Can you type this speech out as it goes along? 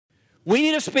We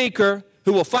need a speaker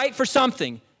who will fight for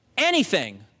something,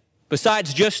 anything,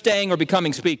 besides just staying or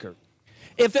becoming speaker.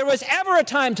 If there was ever a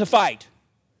time to fight,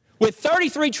 with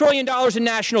 $33 trillion in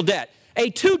national debt, a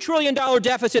 $2 trillion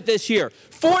deficit this year,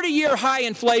 40-year high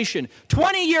inflation,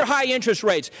 20-year high interest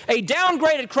rates, a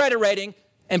downgraded credit rating,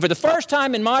 and for the first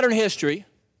time in modern history,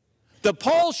 the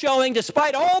polls showing,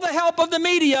 despite all the help of the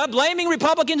media blaming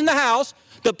Republicans in the House,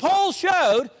 the polls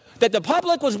showed that the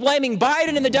public was blaming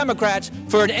Biden and the Democrats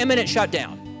for an imminent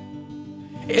shutdown.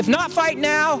 If not fight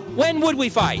now, when would we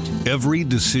fight? Every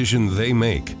decision they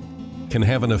make can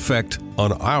have an effect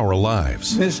on our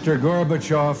lives. Mr.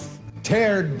 Gorbachev,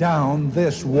 tear down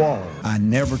this wall. I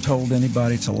never told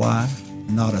anybody to lie,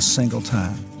 not a single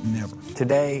time, never.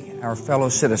 Today, our fellow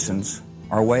citizens,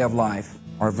 our way of life,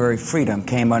 our very freedom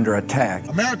came under attack.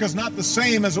 America's not the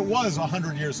same as it was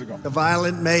 100 years ago. The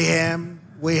violent mayhem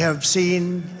we have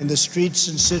seen in the streets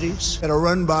and cities that are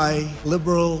run by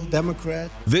liberal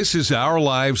Democrats. This is Our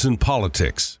Lives in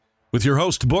Politics with your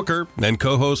host Booker and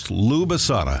co-host Lou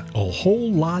Basada. A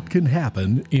whole lot can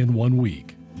happen in 1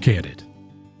 week, can't it?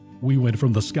 We went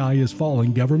from the sky is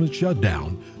falling government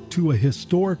shutdown to a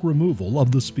historic removal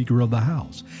of the Speaker of the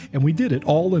House, and we did it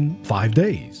all in 5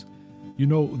 days. You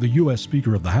know, the U.S.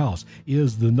 Speaker of the House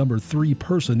is the number 3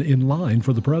 person in line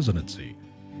for the presidency.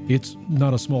 It's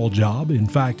not a small job. In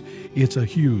fact, it's a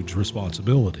huge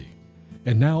responsibility.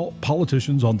 And now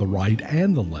politicians on the right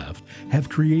and the left have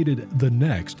created the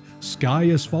next sky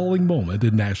is falling moment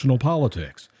in national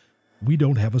politics. We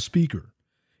don't have a speaker.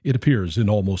 It appears in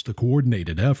almost a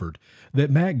coordinated effort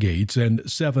that Matt Gaetz and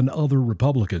 7 other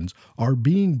Republicans are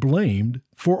being blamed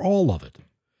for all of it.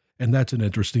 And that's an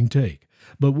interesting take,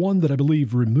 but one that I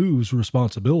believe removes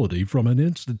responsibility from an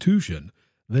institution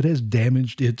that has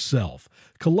damaged itself,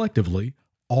 collectively,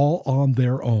 all on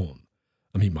their own.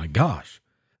 I mean, my gosh,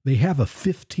 they have a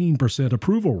 15%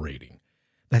 approval rating.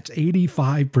 That's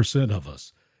 85% of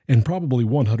us, and probably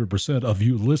 100% of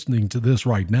you listening to this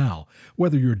right now,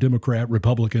 whether you're a Democrat,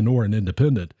 Republican, or an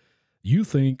independent, you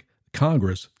think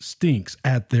Congress stinks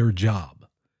at their job.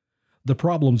 The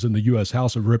problems in the U.S.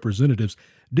 House of Representatives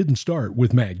didn't start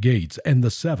with Matt Gaetz and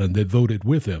the 7 that voted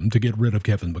with him to get rid of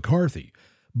Kevin McCarthy,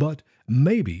 but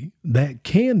maybe that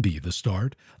can be the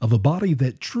start of a body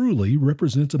that truly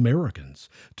represents Americans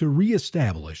to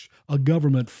reestablish a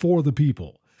government for the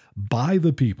people, by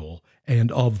the people,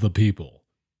 and of the people.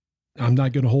 I'm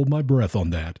not going to hold my breath on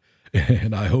that,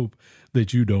 and I hope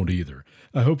that you don't either.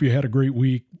 I hope you had a great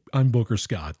week. I'm Booker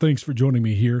Scott. Thanks for joining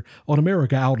me here on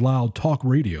America Out Loud Talk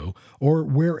Radio or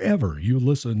wherever you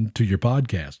listen to your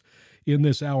podcast. In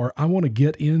this hour, I want to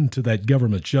get into that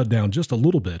government shutdown just a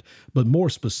little bit, but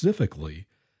more specifically,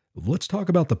 let's talk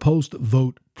about the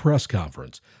post-vote press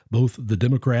conference. Both the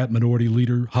Democrat Minority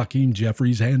Leader Hakeem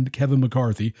Jeffries and Kevin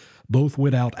McCarthy both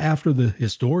went out after the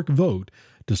historic vote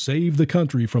to save the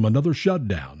country from another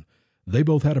shutdown. They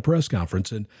both had a press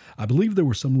conference, and I believe there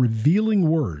were some revealing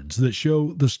words that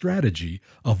show the strategy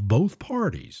of both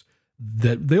parties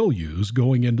that they'll use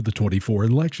going into the 24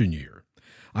 election year.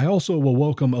 I also will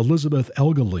welcome Elizabeth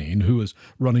Elgaleen, who is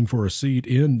running for a seat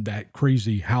in that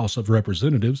crazy House of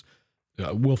Representatives.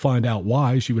 We'll find out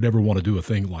why she would ever want to do a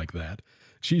thing like that.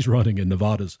 She's running in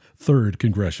Nevada's 3rd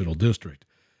Congressional District.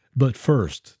 But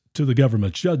first, to the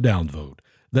government shutdown vote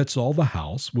that saw the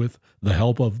House, with the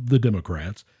help of the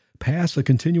Democrats, pass a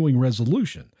continuing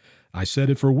resolution. I said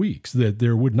it for weeks that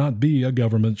there would not be a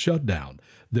government shutdown,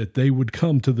 that they would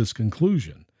come to this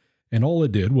conclusion. And all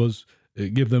it did was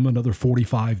give them another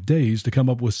 45 days to come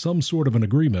up with some sort of an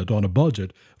agreement on a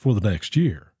budget for the next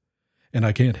year. And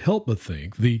I can't help but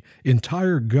think the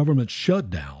entire government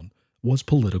shutdown was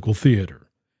political theater.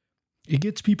 It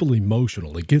gets people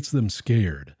emotional. It gets them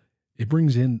scared. It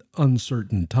brings in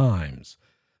uncertain times.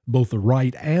 Both the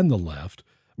right and the left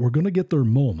were going to get their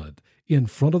moment in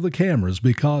front of the cameras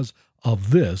because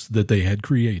of this that they had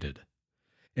created.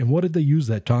 And what did they use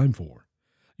that time for?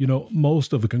 You know,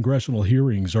 most of the congressional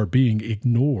hearings are being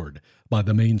ignored by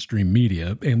the mainstream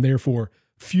media, and therefore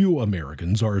few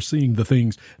Americans are seeing the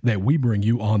things that we bring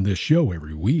you on this show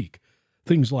every week.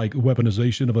 Things like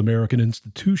weaponization of American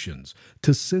institutions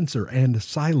to censor and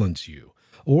silence you,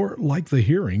 or like the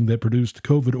hearing that produced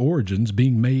COVID origins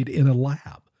being made in a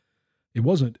lab. It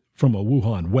wasn't from a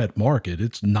Wuhan wet market.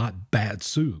 It's not bad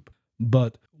soup.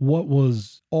 But what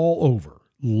was all over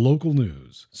local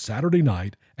news Saturday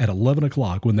night at 11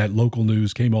 o'clock when that local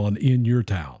news came on in your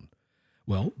town?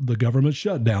 Well, the government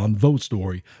shutdown vote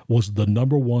story was the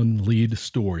number 1 lead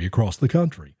story across the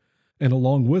country. And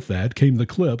along with that came the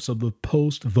clips of the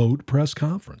post-vote press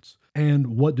conference.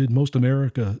 And what did most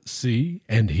America see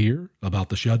and hear about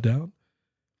the shutdown?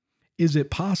 Is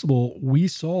it possible we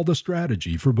saw the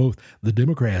strategy for both the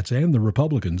Democrats and the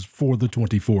Republicans for the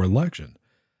 24 election?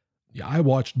 Yeah, I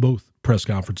watched both press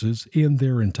conferences in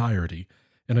their entirety,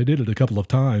 and I did it a couple of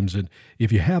times. And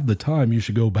if you have the time, you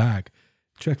should go back,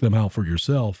 check them out for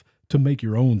yourself to make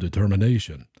your own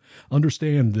determination.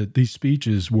 Understand that these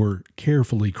speeches were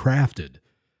carefully crafted.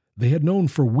 They had known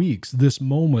for weeks this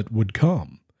moment would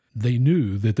come. They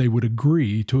knew that they would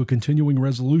agree to a continuing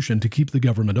resolution to keep the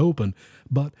government open,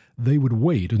 but they would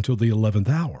wait until the 11th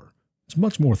hour. It's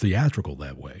much more theatrical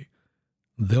that way.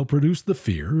 They'll produce the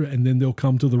fear, and then they'll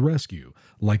come to the rescue,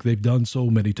 like they've done so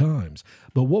many times.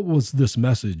 But what was this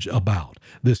message about,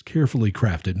 this carefully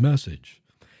crafted message?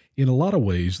 In a lot of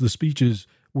ways, the speeches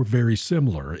were very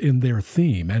similar in their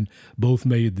theme, and both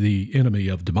made the enemy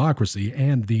of democracy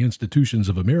and the institutions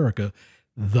of America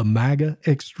the MAGA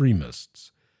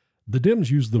extremists. The Dems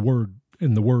used the word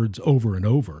and the words over and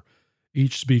over.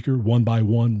 Each speaker, one by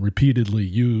one, repeatedly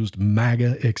used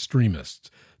MAGA extremists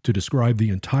to describe the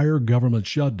entire government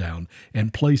shutdown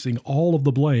and placing all of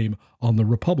the blame on the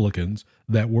Republicans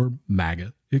that were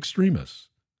MAGA extremists.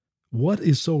 What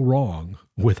is so wrong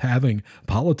with having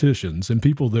politicians and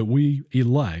people that we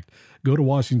elect go to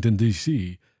Washington,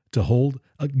 D.C. to hold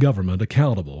a government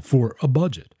accountable for a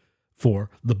budget,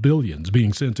 for the billions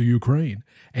being sent to Ukraine,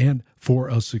 and for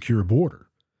a secure border?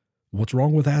 What's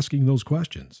wrong with asking those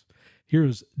questions?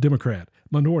 Here's Democrat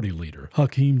Minority Leader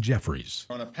Hakeem Jeffries.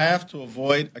 On a path to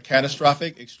avoid a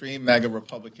catastrophic extreme MAGA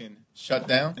Republican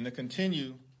shutdown and to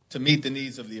continue to meet the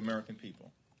needs of the American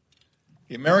people.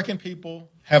 The American people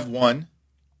have won.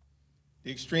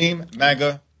 The extreme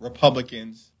MAGA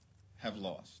Republicans have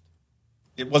lost.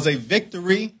 It was a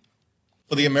victory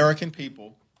for the American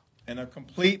people and a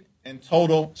complete and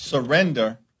total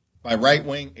surrender by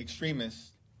right-wing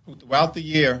extremists who throughout the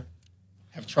year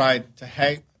have tried to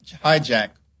hijack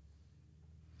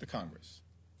the Congress.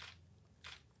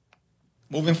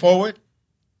 Moving forward,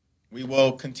 we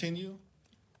will continue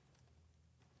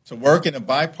to work in a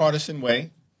bipartisan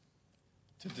way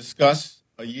to discuss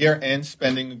a year-end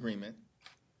spending agreement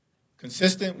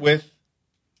consistent with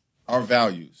our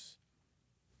values,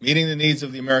 meeting the needs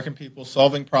of the American people,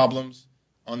 solving problems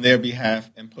on their behalf,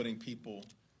 and putting people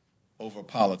over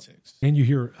politics. And you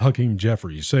hear Hakeem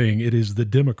Jeffries saying it is the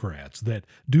Democrats that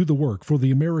do the work for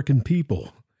the American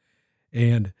people.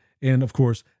 And of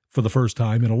course, for the first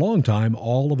time in a long time,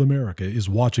 all of America is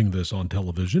watching this on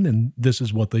television, and this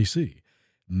is what they see.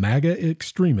 MAGA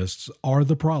extremists are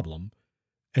the problem,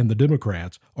 and the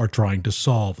Democrats are trying to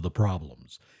solve the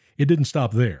problems. It didn't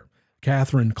stop there.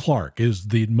 Catherine Clark is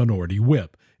the minority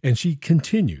whip, and she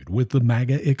continued with the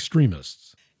MAGA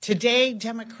extremists. Today,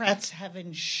 Democrats have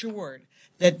ensured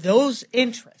that those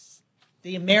interests,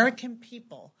 the American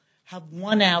people, have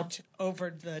won out over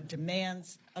the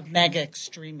demands of MAGA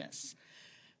extremists.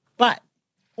 But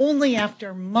only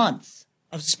after months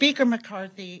of Speaker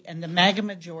McCarthy and the MAGA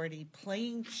majority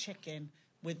playing chicken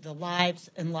with the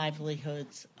lives and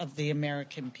livelihoods of the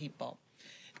American people.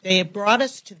 They have brought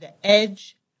us to the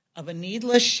edge of a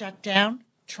needless shutdown,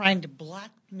 trying to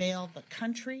blackmail the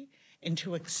country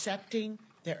into accepting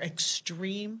their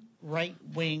extreme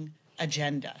right-wing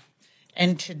agenda.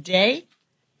 And today,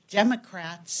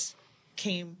 Democrats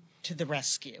came to the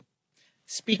rescue.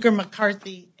 Speaker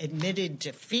McCarthy admitted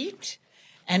defeat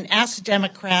and asked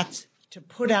Democrats to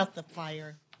put out the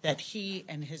fire that he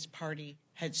and his party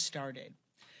had started.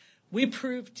 We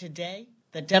proved today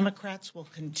that Democrats will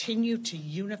continue to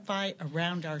unify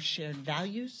around our shared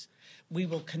values. We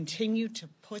will continue to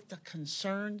put the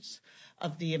concerns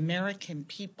of the American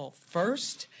people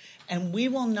first, and we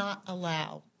will not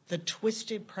allow the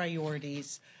twisted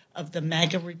priorities of the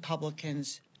MAGA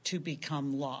Republicans to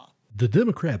become law. The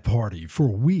Democrat Party, for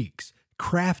weeks,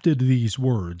 crafted these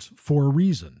words for a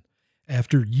reason.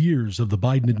 After years of the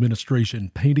Biden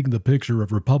administration painting the picture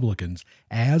of Republicans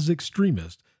as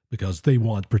extremists because they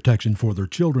want protection for their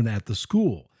children at the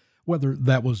school, whether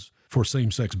that was for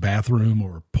same-sex bathroom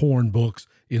or porn books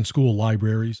in school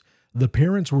libraries, the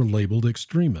parents were labeled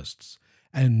extremists.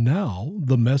 And now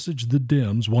the message the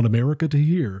Dems want America to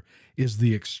hear is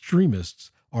the extremists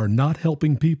are not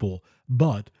helping people,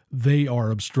 but they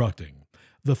are obstructing.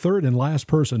 The third and last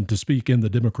person to speak in the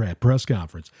Democrat press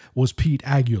conference was Pete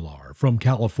Aguilar from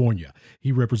California.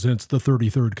 He represents the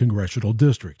 33rd Congressional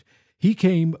District. He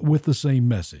came with the same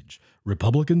message.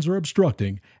 Republicans are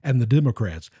obstructing, and the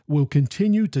Democrats will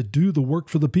continue to do the work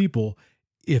for the people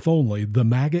if only the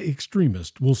MAGA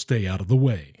extremists will stay out of the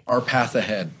way. Our path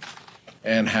ahead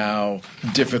and how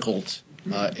difficult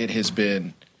it has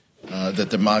been that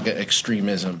the MAGA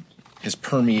extremism has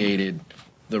permeated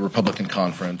the Republican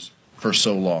conference for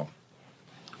so long.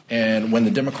 And when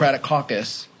the Democratic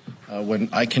caucus, when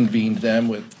I convened them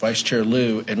with Vice Chair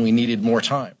Liu, and we needed more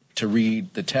time to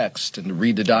read the text and to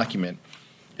read the document,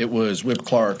 it was Whip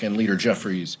Clark and Leader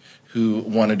Jeffries who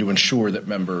wanted to ensure that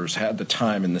members had the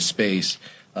time and the space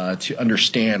to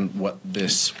understand what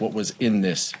was in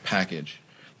this package.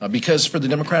 Because for the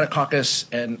Democratic caucus,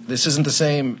 and this isn't the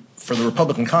same for the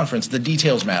Republican conference, the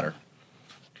details matter.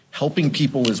 Helping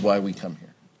people is why we come here.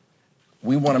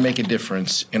 We want to make a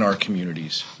difference in our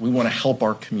communities. We want to help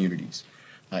our communities.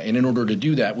 And in order to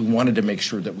do that, we wanted to make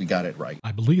sure that we got it right.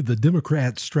 I believe the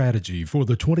Democrats' strategy for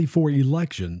the 24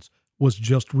 elections was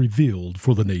just revealed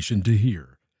for the nation to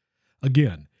hear.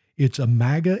 Again, it's a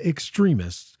MAGA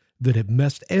extremists that have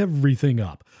messed everything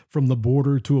up, from the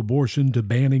border to abortion to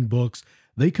banning books.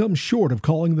 They come short of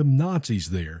calling them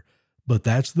Nazis there, but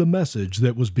that's the message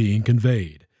that was being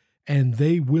conveyed. And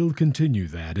they will continue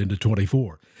that into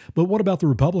 24. But what about the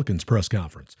Republicans' press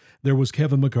conference? There was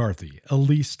Kevin McCarthy,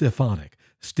 Elise Stefanik,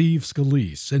 Steve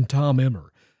Scalise, and Tom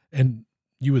Emmer. And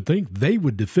you would think they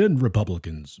would defend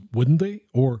Republicans, wouldn't they?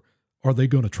 Or are they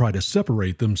going to try to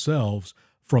separate themselves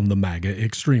from the MAGA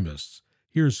extremists?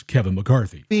 Here's Kevin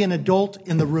McCarthy. Be an adult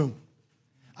in the room.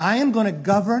 I am going to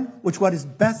govern what is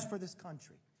best for this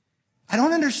country. I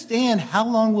don't understand how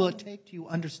long will it take to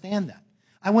understand that.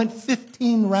 I went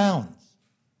 15 rounds.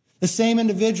 The same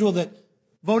individual that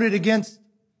voted against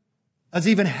us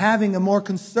even having a more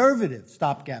conservative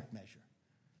stopgap measure.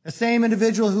 The same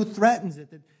individual who threatens it,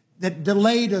 that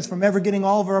delayed us from ever getting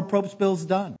all of our appropriate bills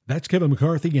done. That's Kevin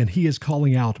McCarthy, and he is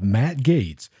calling out Matt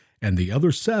Gaetz and the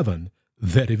other 7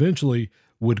 that eventually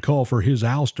would call for his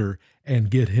ouster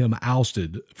and get him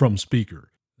ousted from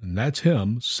Speaker. And that's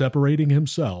him separating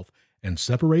himself and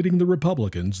separating the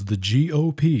Republicans, the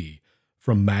GOP,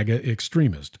 from MAGA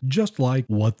extremists, just like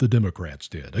what the Democrats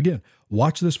did. Again,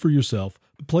 watch this for yourself.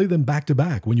 Play them back to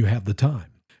back when you have the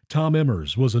time. Tom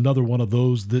Emmers was another one of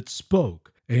those that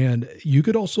spoke, and you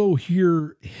could also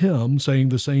hear him saying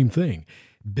the same thing.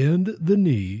 Bend the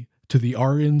knee to the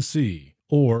RNC,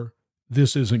 or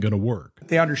this isn't going to work.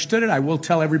 They understood it. I will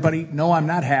tell everybody, no, I'm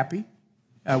not happy.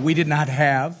 We did not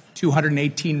have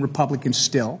 218 Republicans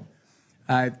still.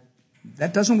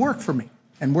 That doesn't work for me.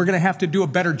 And we're going to have to do a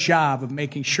better job of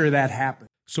making sure that happens.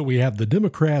 So we have the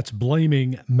Democrats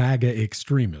blaming MAGA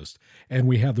extremists, and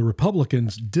we have the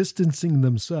Republicans distancing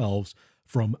themselves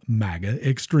from MAGA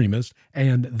extremists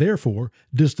and therefore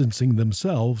distancing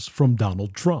themselves from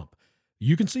Donald Trump.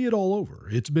 You can see it all over.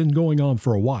 It's been going on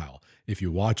for a while. If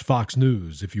you watch Fox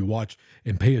News, if you watch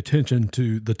and pay attention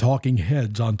to the talking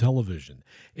heads on television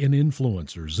and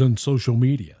influencers and social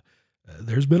media,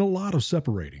 there's been a lot of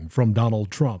separating from Donald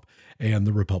Trump and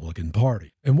the Republican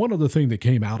Party. And one other thing that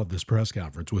came out of this press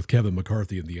conference with Kevin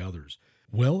McCarthy and the others,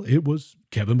 well, it was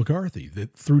Kevin McCarthy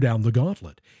that threw down the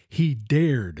gauntlet. He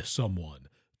dared someone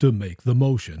to make the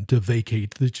motion to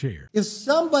vacate the chair. If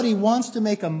somebody wants to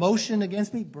make a motion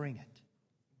against me, bring it.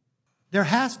 There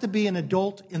has to be an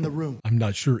adult in the room. I'm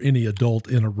not sure any adult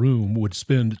in a room would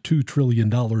spend $2 trillion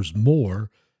more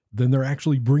than they're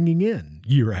actually bringing in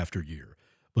year after year.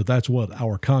 But that's what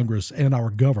our Congress and our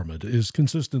government is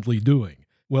consistently doing.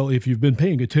 Well, if you've been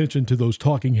paying attention to those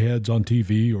talking heads on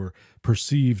TV or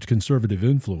perceived conservative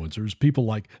influencers, people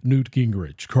like Newt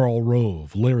Gingrich, Karl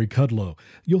Rove, Larry Kudlow,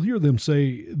 you'll hear them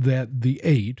say that the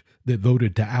 8 that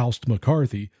voted to oust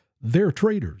McCarthy, they're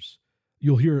traitors.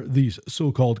 You'll hear these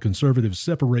so-called conservatives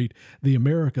separate the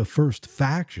America First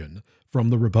faction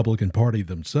from the Republican Party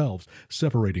themselves,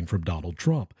 separating from Donald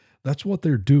Trump. That's what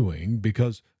they're doing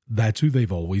because that's who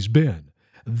they've always been.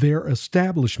 They're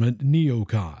establishment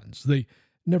neocons. They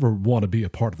never want to be a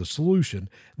part of the solution.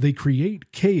 They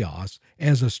create chaos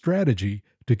as a strategy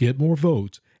to get more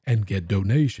votes and get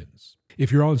donations.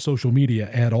 If you're on social media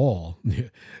at all,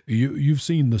 you've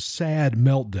seen the sad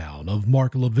meltdown of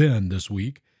Mark Levin this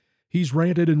week. He's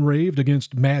ranted and raved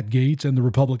against Matt Gaetz and the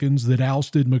Republicans that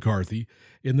ousted McCarthy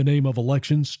in the name of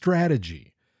election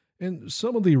strategy. And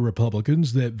some of the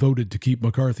Republicans that voted to keep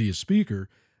McCarthy as Speaker,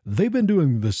 they've been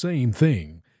doing the same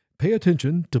thing. Pay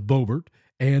attention to Boebert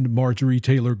and Marjorie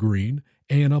Taylor Greene,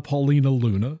 Anna Paulina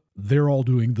Luna. They're all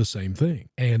doing the same thing.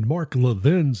 And Mark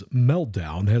Levin's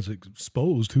meltdown has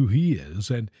exposed who he is.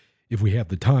 And if we have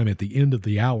the time at the end of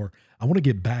the hour, I want to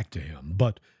get back to him.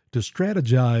 But to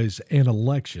strategize an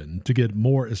election to get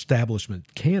more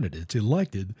establishment candidates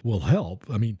elected will help.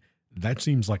 I mean, that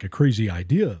seems like a crazy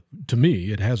idea. To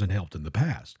me, it hasn't helped in the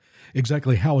past.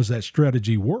 Exactly how has that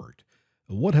strategy worked?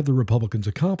 What have the Republicans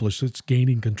accomplished since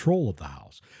gaining control of the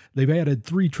House? They've added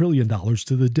 $3 trillion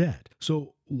to the debt.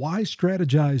 So why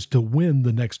strategize to win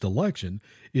the next election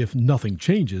if nothing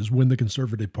changes when the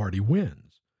Conservative Party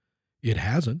wins? It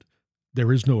hasn't.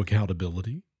 There is no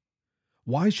accountability.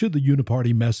 Why should the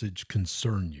uniparty message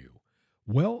concern you?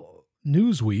 Well,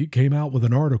 Newsweek came out with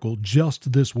an article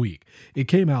just this week. It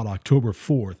came out October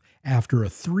 4th after a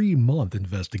 3-month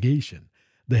investigation.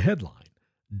 The headline,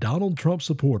 Donald Trump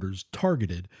supporters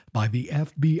targeted by the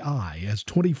FBI as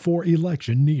 24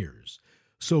 election nears.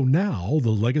 So now the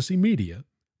legacy media,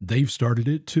 they've started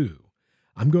it too.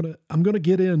 I'm going to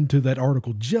get into that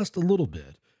article just a little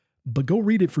bit, but go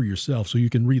read it for yourself so you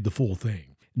can read the full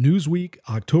thing. Newsweek,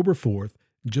 October 4th,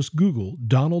 just Google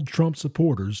Donald Trump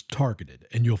supporters targeted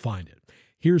and you'll find it.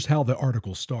 Here's how the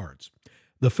article starts.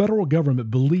 The federal government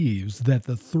believes that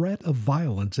the threat of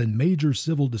violence and major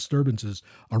civil disturbances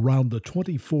around the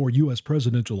 24 U.S.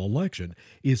 presidential election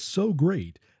is so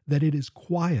great that it has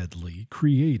quietly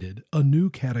created a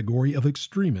new category of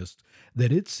extremists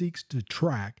that it seeks to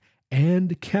track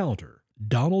and counter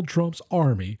Donald Trump's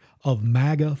army of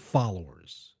MAGA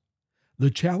followers. The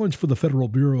challenge for the Federal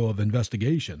Bureau of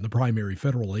Investigation, the primary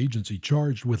federal agency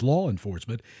charged with law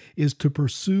enforcement, is to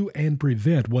pursue and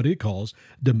prevent what it calls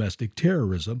domestic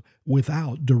terrorism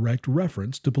without direct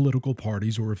reference to political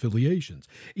parties or affiliations,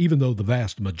 even though the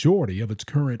vast majority of its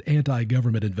current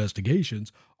anti-government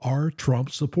investigations are Trump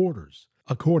supporters,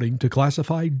 according to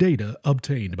classified data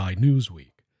obtained by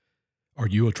Newsweek. Are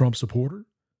you a Trump supporter?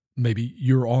 Maybe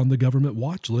you're on the government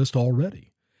watch list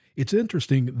already. It's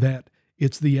interesting that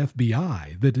it's the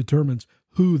FBI that determines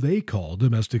who they call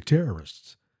domestic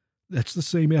terrorists. That's the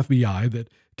same FBI that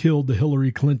killed the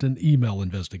Hillary Clinton email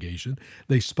investigation.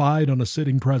 They spied on a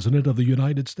sitting president of the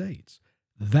United States.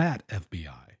 That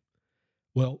FBI.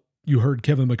 Well, you heard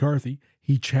Kevin McCarthy.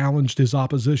 He challenged his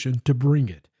opposition to bring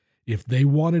it. If they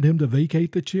wanted him to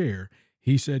vacate the chair,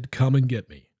 he said, "Come and get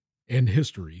me." And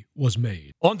history was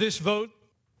made. On this vote,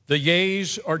 the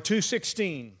yeas are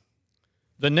 216.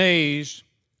 The nays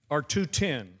are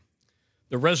 210.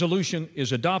 The resolution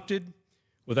is adopted.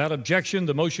 Without objection,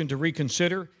 the motion to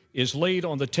reconsider is laid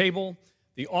on the table.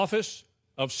 The office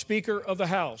of Speaker of the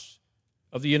House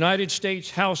of the United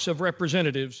States House of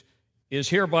Representatives is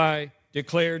hereby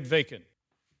declared vacant.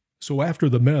 So after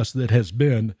the mess that has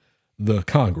been the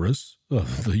Congress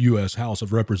of the U.S. House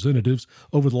of Representatives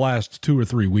over the last 2 or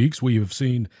 3 weeks, we have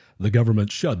seen the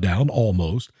government shut down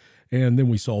almost, and then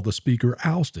we saw the Speaker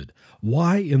ousted.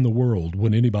 Why in the world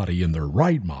would anybody in their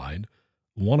right mind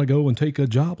want to go and take a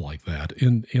job like that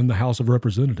in the House of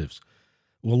Representatives?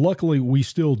 Well, luckily, we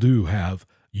still do have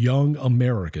young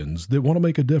Americans that want to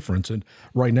make a difference, and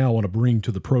right now I want to bring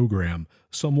to the program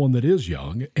someone that is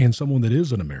young and someone that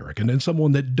is an American and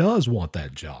someone that does want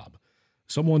that job,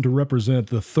 someone to represent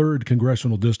the 3rd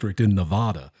Congressional District in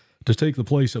Nevada to take the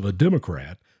place of a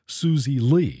Democrat, Susie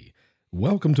Lee.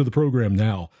 Welcome to the program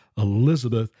now,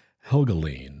 Elizabeth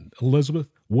Helgeline. Elizabeth,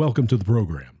 welcome to the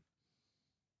program.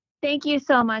 Thank you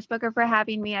so much, Booker, for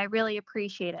having me. I really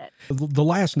appreciate it. The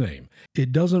last name,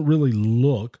 it doesn't really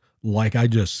look like I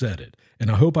just said it, and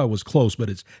I hope I was close, but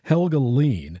it's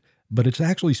Helgeline, but it's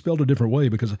actually spelled a different way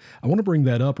because I want to bring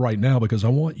that up right now because I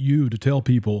want you to tell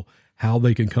people how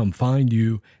they can come find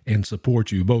you and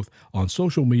support you, both on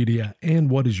social media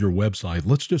and what is your website.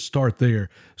 Let's just start there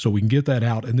so we can get that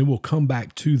out, and then we'll come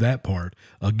back to that part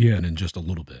again in just a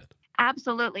little bit.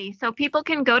 Absolutely. So people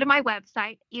can go to my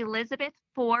website,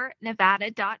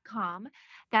 elizabethfornevada.com.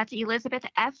 That's Elizabeth,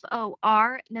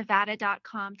 F-O-R,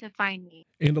 Nevada.com to find me.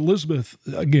 And Elizabeth,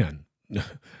 again,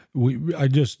 I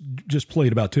just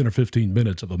played about 10 or 15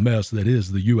 minutes of a mess that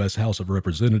is the U.S. House of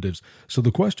Representatives. So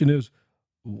the question is,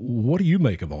 what do you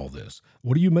make of all this?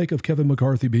 What do you make of Kevin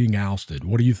McCarthy being ousted?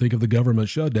 What do you think of the government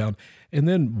shutdown? And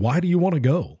then why do you want to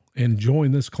go and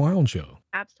join this clown show?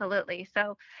 Absolutely.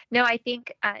 So, no, I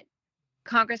think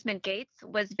Congressman Gaetz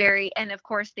was very, and of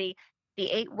course the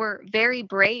 8 were very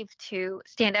brave to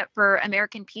stand up for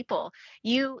American people.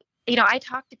 You know, I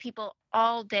talk to people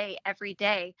all day, every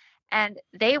day, and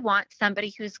they want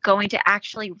somebody who's going to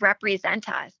actually represent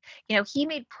us. You know, he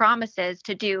made promises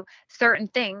to do certain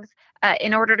things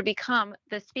in order to become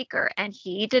the speaker, and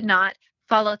he did not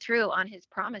follow through on his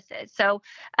promises. So,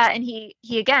 and he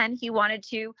wanted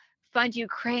to fund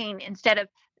Ukraine instead of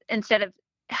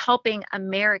helping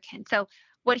Americans. So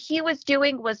what he was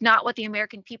doing was not what the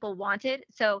American people wanted.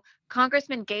 So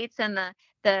Congressman Gaetz and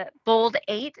the Bold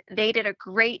 8, they did a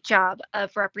great job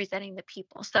of representing the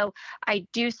people. So I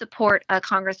do support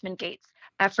Congressman Gaetz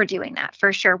for doing that,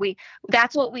 for sure.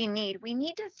 That's what we need. We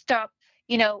need to stop,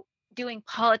 doing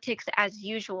politics as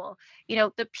usual.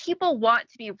 The people want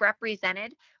to be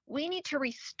represented. We need to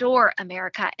restore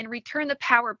America and return the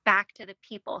power back to the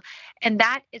people. And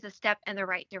that is a step in the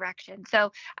right direction.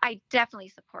 So I definitely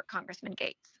support Congressman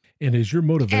Gaetz. And is your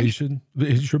motivation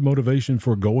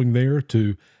for going there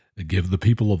to give the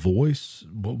people a voice?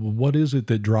 What is it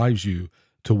that drives you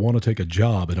to want to take a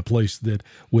job in a place that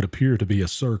would appear to be a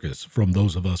circus from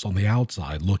those of us on the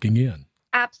outside looking in?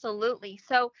 Absolutely.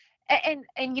 So,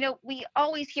 we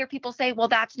always hear people say, well,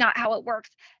 that's not how it works.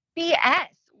 BS.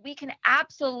 We can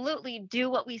absolutely do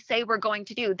what we say we're going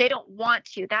to do. They don't want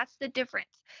to. That's the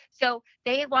difference. So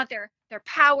they want their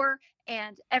power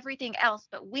and everything else,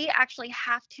 but we actually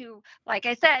have to, like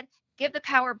I said, give the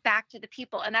power back to the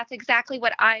people, and that's exactly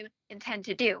what I intend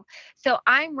to do. So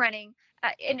I'm running.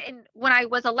 And when I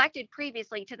was elected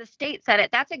previously to the state senate,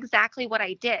 that's exactly what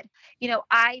I did.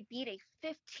 I beat a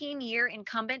 15-year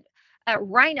incumbent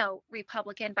Rhino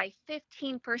Republican by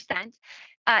 15%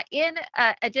 in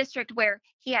a district where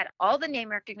he had all the name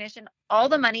recognition, all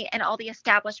the money, and all the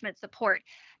establishment support.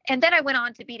 And then I went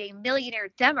on to beat a millionaire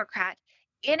Democrat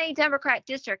in a Democrat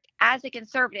district as a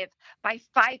conservative by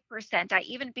 5%. I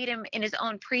even beat him in his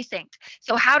own precinct.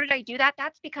 So how did I do that?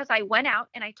 That's because I went out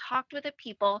and I talked with the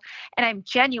people, and I'm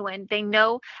genuine. They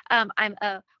know I'm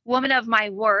a woman of my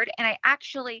word, and I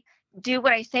actually do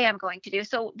what I say I'm going to do.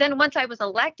 So then once I was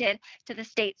elected to the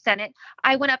state senate,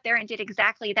 I went up there and did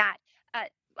exactly that.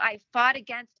 I fought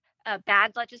against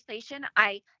bad legislation.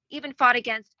 I even fought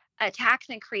against tax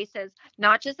increases,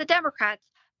 not just the Democrats,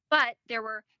 but there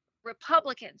were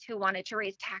Republicans who wanted to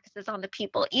raise taxes on the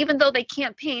people, even though they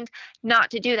campaigned not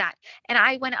to do that. And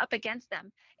I went up against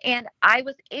them. And I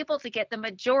was able to get the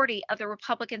majority of the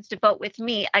Republicans to vote with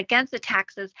me against the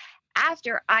taxes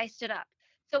after I stood up.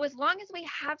 So as long as we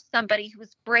have somebody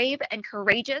who's brave and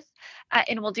courageous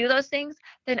and will do those things,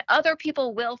 then other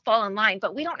people will fall in line.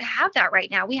 But we don't have that right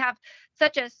now. We have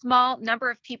such a small number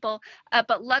of people,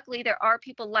 but luckily there are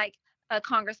people like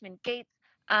Congressman Gaetz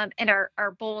and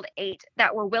our bold 8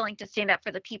 that were willing to stand up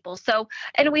for the people. So,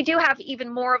 and we do have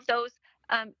even more of those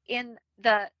in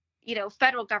the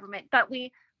federal government, but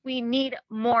we need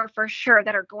more for sure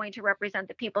that are going to represent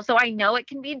the people. So I know it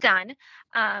can be done.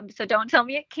 So don't tell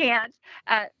me it can't,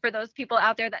 for those people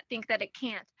out there that think that it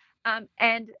can't.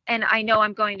 And I know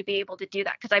I'm going to be able to do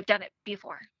that because I've done it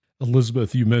before.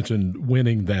 Elizabeth, you mentioned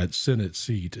winning that Senate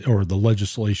seat or the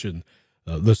legislation,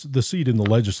 the seat in the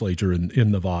legislature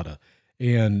in Nevada.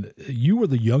 And you were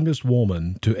the youngest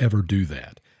woman to ever do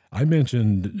that. I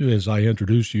mentioned as I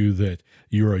introduced you that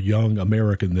you're a young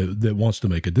American that wants to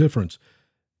make a difference.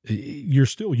 You're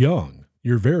still young.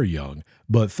 You're very young.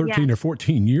 But 13 or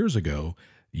 14 years ago,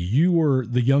 you were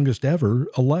the youngest ever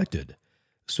elected.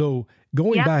 So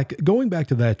going back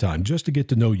to that time, just to get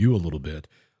to know you a little bit,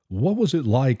 what was it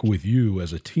like with you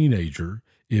as a teenager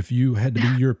if you had to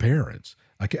be your parents?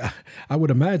 I would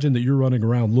imagine that you're running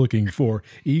around looking for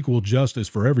equal justice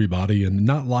for everybody and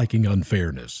not liking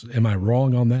unfairness. Am I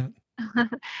wrong on that?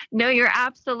 No, you're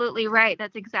absolutely right.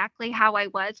 That's exactly how I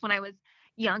was when I was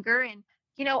younger. And,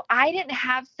 I didn't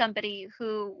have somebody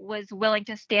who was willing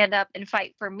to stand up and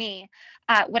fight for me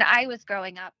when I was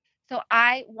growing up. So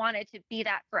I wanted to be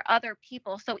that for other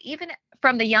people. So even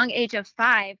from the young age of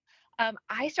 5,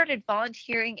 I started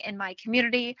volunteering in my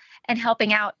community and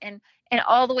helping out and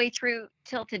all the way through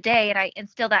till today. And I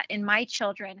instill that in my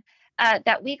children,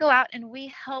 that we go out and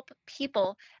we help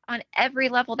people on every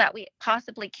level that we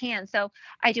possibly can. So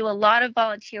I do a lot of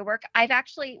volunteer work. I've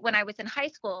actually, when I was in high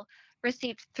school,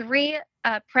 received 3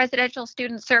 Presidential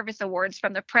Student Service Awards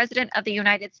from the President of the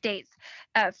United States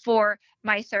for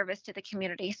my service to the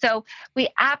community. So we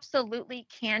absolutely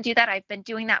can do that. I've been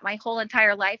doing that my whole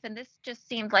entire life. And this just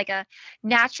seemed like a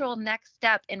natural next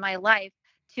step in my life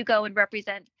to go and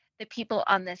represent the people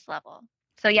on this level.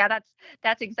 So yeah,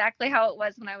 that's exactly how it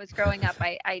was when I was growing up.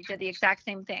 I did the exact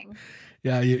same thing.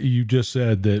 Yeah, you just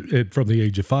said that from the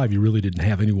age of 5, you really didn't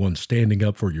have anyone standing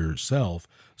up for yourself,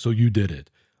 so you did it.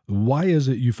 Why is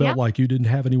it you felt like you didn't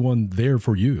have anyone there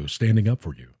for you, standing up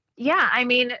for you? Yeah, I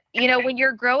mean, when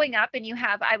you're growing up and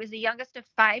I was the youngest of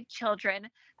 5 children.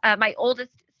 My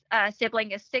oldest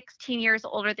sibling is 16 years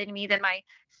older than me. Then my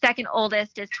second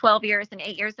oldest is 12 years and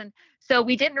 8 years. And so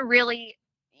we didn't really,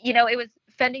 it was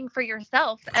fending for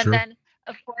yourself. And Sure. then,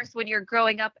 of course, when you're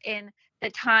growing up in the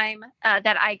time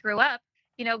that I grew up,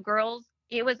 girls,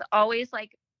 it was always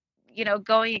like,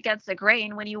 going against the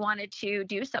grain when you wanted to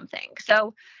do something.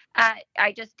 So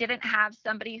I just didn't have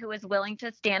somebody who was willing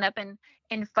to stand up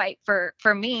and fight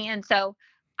for me. And so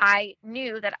I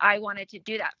knew that I wanted to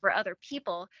do that for other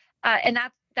people. And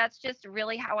that's just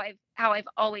really how I've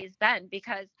always been,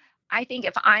 because I think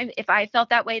if I felt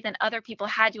that way, then other people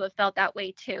had to have felt that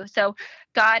way too. So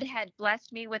God had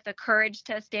blessed me with the courage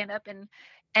to stand up and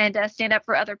stand up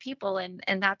for other people. And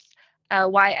that's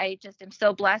why I just am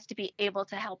so blessed to be able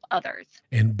to help others.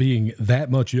 And being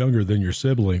that much younger than your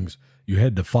siblings, you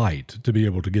had to fight to be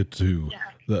able to get to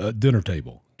the dinner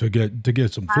table, to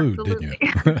get some food, Absolutely.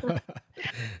 didn't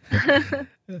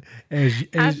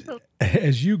you?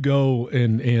 As you go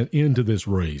and into this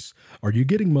race, are you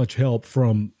getting much help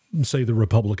from, say, the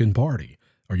Republican Party?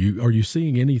 Are you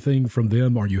seeing anything from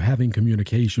them? Are you having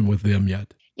communication with them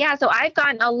yet? Yeah, so I've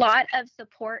gotten a lot of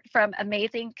support from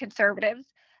amazing conservatives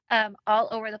all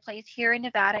over the place here in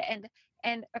Nevada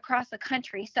and across the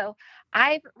country. So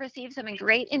I've received some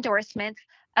great endorsements.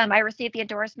 I received the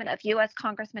endorsement of U.S.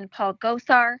 Congressman Paul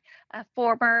Gosar,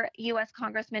 former U.S.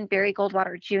 Congressman Barry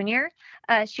Goldwater Jr.,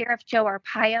 Sheriff Joe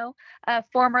Arpaio,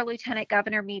 former Lieutenant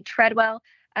Governor Meade Treadwell,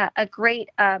 a great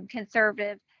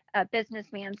conservative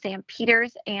businessman Sam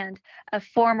Peters, and a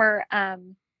former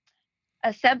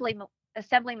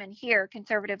assemblyman here,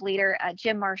 conservative leader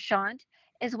Jim Marchant,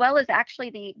 as well as actually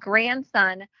the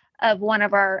grandson of one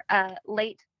of our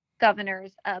late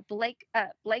governors. Blake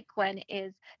Gwynn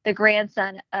is the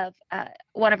grandson of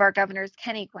one of our governors,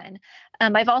 Kenny Gwynn.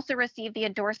 I've also received the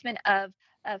endorsement of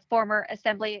former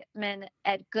Assemblyman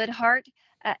Ed Goodhart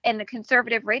and the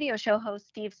conservative radio show host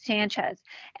Steve Sanchez.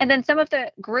 And then some of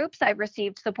the groups I've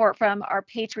received support from are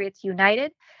Patriots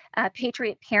United,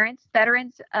 Patriot Parents,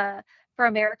 Veterans for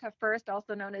America First,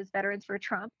 also known as Veterans for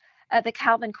Trump, the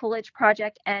Calvin Coolidge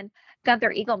Project, and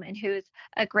Gunther Eagleman, who's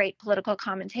a great political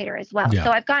commentator as well. Yeah.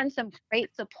 So I've gotten some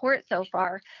great support so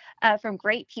far from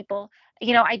great people.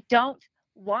 You know, I don't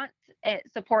want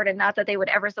support, and not that they would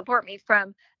ever support me,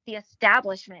 from the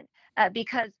establishment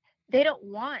because they don't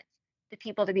want the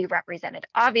people to be represented.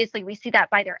 Obviously, we see that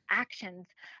by their actions.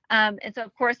 And so,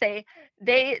 of course, they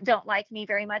don't like me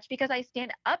very much because I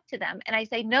stand up to them and I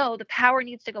say, no, the power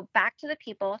needs to go back to the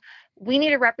people. We need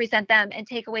to represent them and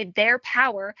take away their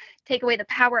power, take away the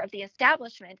power of the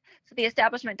establishment. So the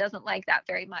establishment doesn't like that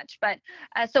very much. But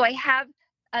so I have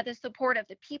the support of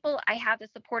the people. I have the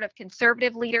support of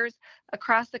conservative leaders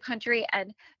across the country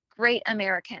and great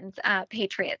Americans,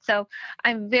 patriots. So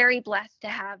I'm very blessed to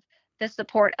have the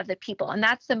support of the people, and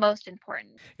that's the most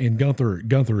important. And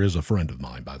Gunther is a friend of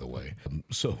mine, by the way.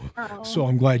 So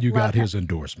I'm glad you got his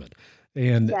endorsement.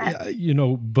 And Yes. you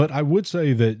know, but I would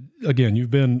say that again, you've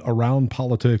been around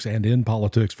politics and in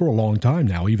politics for a long time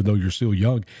now, even though you're still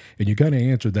young, and you kind of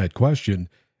answered that question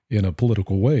in a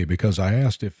political way, because I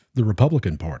asked if the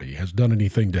Republican Party has done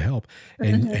anything to help,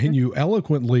 and you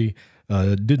eloquently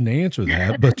didn't answer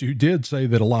that, but you did say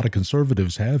that a lot of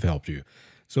conservatives have helped you.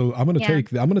 So I'm going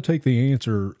to take the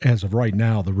answer as of right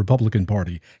now. The Republican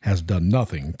Party has done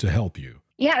nothing to help you.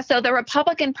 Yeah. So the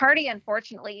Republican Party,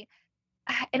 unfortunately,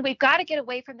 and we've got to get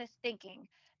away from this thinking.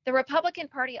 The Republican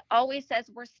Party always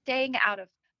says we're staying out of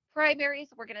primaries.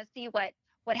 We're going to see what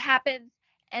happens.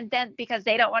 And then because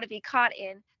they don't want to be caught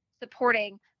in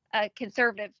supporting a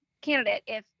conservative candidate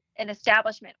if an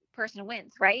establishment person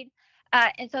wins, right?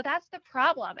 And so that's the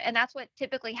problem. And that's what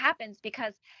typically happens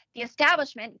because the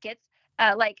establishment gets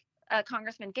like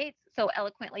Congressman Gaetz so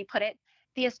eloquently put it,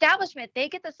 the establishment, they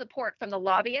get the support from the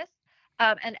lobbyists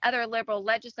and other liberal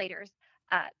legislators.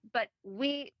 But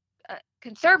we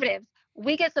conservatives,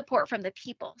 we get support from the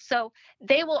people. So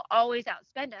they will always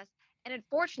outspend us. And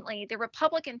unfortunately, the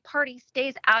Republican Party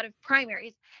stays out of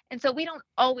primaries. And so we don't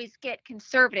always get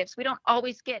conservatives. We don't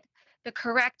always get the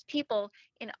correct people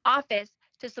in office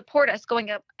to support us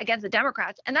going up against the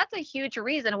Democrats. And that's a huge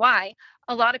reason why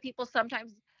a lot of people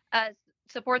sometimes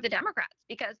support the Democrats,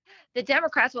 because the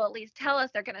Democrats will at least tell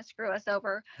us they're going to screw us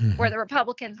over, where the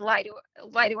Republicans lie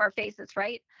to our faces,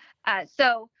 right?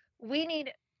 So we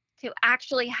need to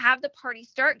actually have the party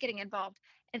start getting involved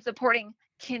in supporting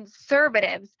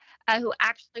conservatives who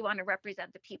actually want to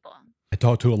represent the people. I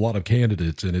talk to a lot of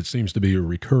candidates, and it seems to be a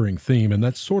recurring theme, and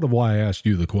that's sort of why I asked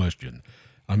you the question.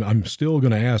 I'm still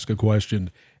going to ask a question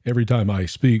every time I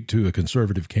speak to a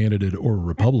conservative candidate or a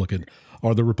Republican.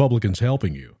 Are the Republicans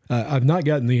helping you? I've not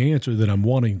gotten the answer that I'm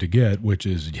wanting to get, which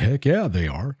is, heck yeah, they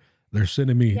are. They're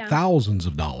sending me thousands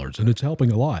of dollars, and it's helping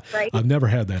a lot. Right. I've never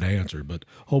had that answer, but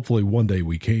hopefully one day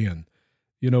we can.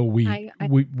 You know,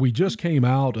 we just came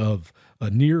out of a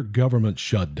near government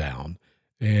shutdown,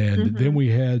 and then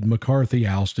we had McCarthy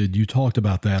ousted. You talked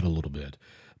about that a little bit,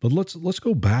 but let's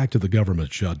go back to the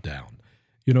government shutdown.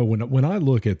 You know, when I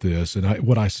look at this, and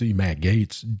what I see Matt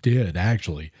Gaetz did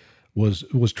actually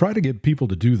was try to get people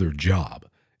to do their job.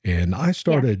 And I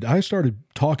started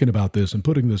talking about this and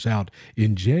putting this out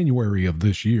in January of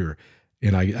this year.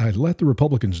 And I let the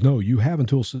Republicans know you have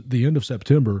until the end of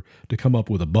September to come up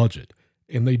with a budget.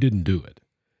 And they didn't do it.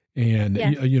 And,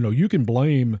 you know,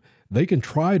 they can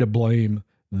try to blame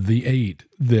the 8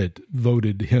 that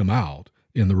voted him out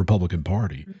in the Republican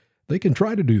Party. They can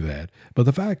try to do that. But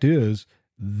the fact is,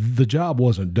 the job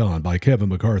wasn't done by Kevin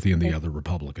McCarthy and the other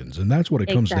Republicans. And that's what it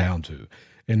comes down to.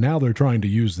 And now they're trying to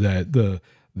use that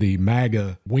the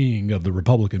MAGA wing of the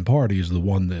Republican Party is the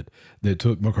one that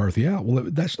took McCarthy out. Well,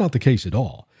 that's not the case at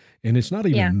all. And it's not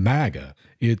even MAGA.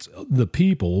 It's the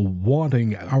people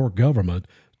wanting our government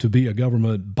to be a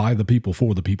government by the people,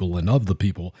 for the people, and of the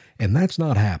people. And that's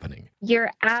not happening.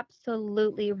 You're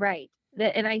absolutely right.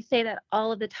 And I say that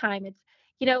all of the time. It's,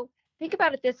 think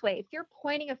about it this way. If you're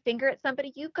pointing a finger at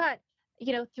somebody, you've got,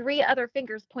 3 other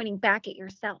fingers pointing back at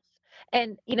yourself.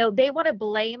 And, they want to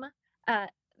blame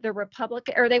the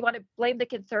Republican, or they want to blame the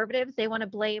conservatives. They want to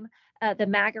blame the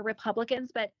MAGA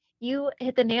Republicans. But you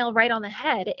hit the nail right on the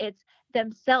head. It's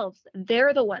themselves.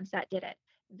 They're the ones that did it.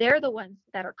 They're the ones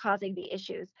that are causing the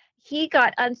issues. He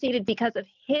got unseated because of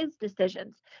his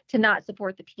decisions to not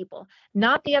support the people,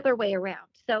 not the other way around.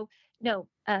 So, no,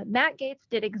 Matt Gaetz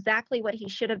did exactly what he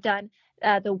should have done,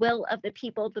 the will of the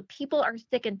people. The people are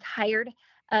sick and tired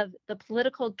of the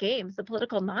political games, the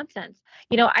political nonsense.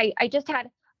 I just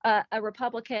had a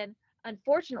Republican,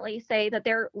 unfortunately, say that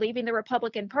they're leaving the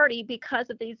Republican Party because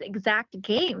of these exact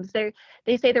games.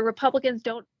 They say the Republicans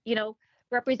don't,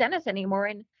 represent us anymore.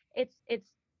 And it's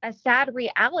a sad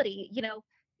reality.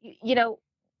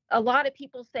 A lot of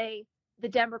people say the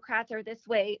Democrats are this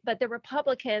way, but the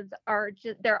Republicans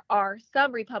there are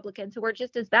some Republicans who are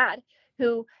just as bad,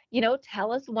 who,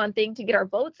 tell us one thing to get our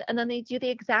votes, and then they do the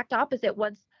exact opposite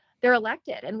once they're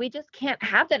elected. And we just can't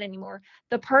have that anymore.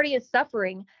 The party is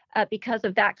suffering because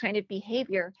of that kind of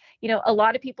behavior. A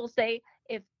lot of people say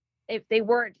if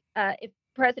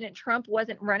President Trump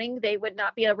wasn't running, they would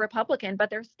not be a Republican, but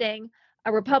they're staying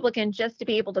a Republican just to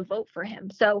be able to vote for him.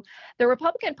 So the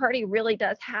Republican Party really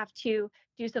does have to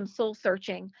do some soul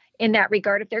searching in that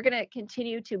regard. If they're going to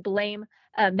continue to blame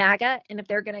MAGA, and if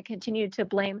they're going to continue to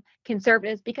blame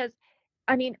conservatives, because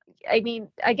I mean,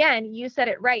 again, you said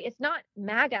it right. It's not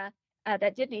MAGA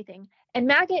that did anything, and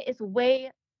MAGA is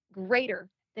way greater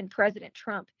than President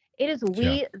Trump. It is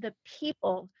we, the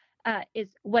people, is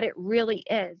what it really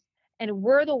is. And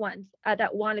we're the ones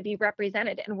that want to be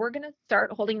represented, and we're going to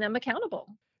start holding them accountable.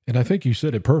 And I think you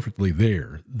said it perfectly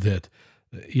there, that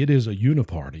it is a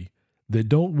uniparty that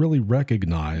don't really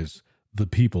recognize the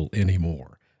people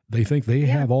anymore. They think they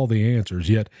have all the answers,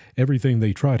 yet everything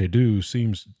they try to do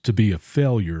seems to be a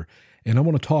failure. And I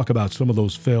want to talk about some of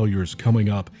those failures coming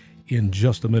up in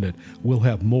just a minute. We'll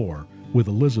have more with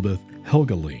Elizabeth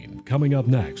Helgelien coming up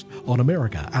next on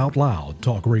America Out Loud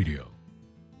Talk Radio.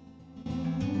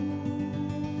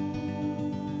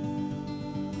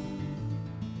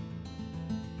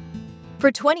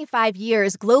 For 25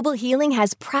 years, Global Healing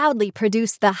has proudly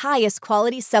produced the highest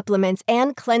quality supplements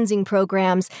and cleansing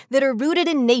programs that are rooted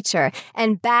in nature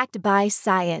and backed by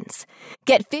science.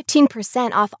 Get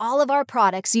 15% off all of our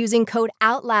products using code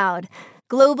OUTLOUD.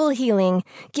 Global Healing,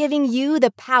 giving you the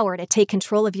power to take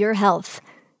control of your health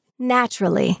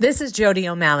naturally. This is Jody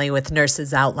O'Malley with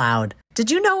Nurses Out Loud. Did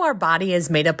you know our body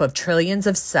is made up of trillions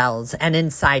of cells, and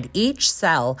inside each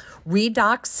cell,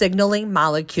 redox signaling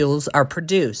molecules are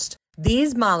produced?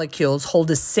 These molecules hold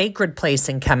a sacred place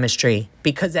in chemistry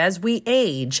because as we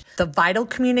age, the vital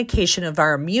communication of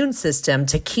our immune system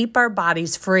to keep our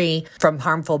bodies free from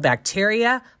harmful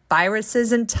bacteria,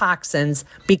 viruses, and toxins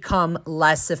become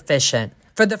less efficient.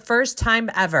 For the first time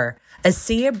ever,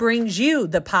 ASEA brings you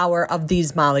the power of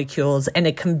these molecules in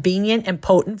a convenient and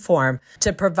potent form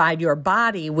to provide your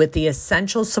body with the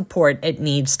essential support it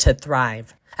needs to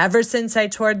thrive. Ever since I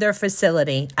toured their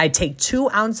facility, I take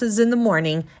 2 ounces in the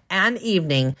morning and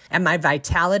evening, and my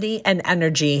vitality and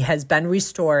energy has been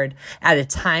restored at a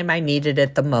time I needed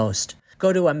it the most.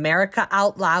 Go to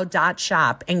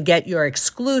AmericaOutloud.shop and get your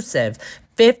exclusive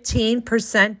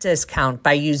 15% discount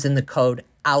by using the code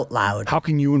OUTLOUD. How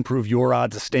can you improve your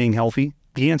odds of staying healthy?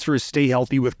 The answer is stay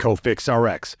healthy with Cofix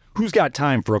RX. Who's got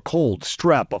time for a cold,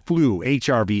 strep, a flu,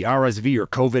 HRV, RSV, or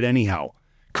COVID anyhow?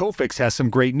 Cofix has some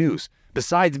great news.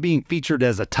 Besides being featured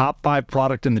as a top 5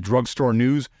 product in the drugstore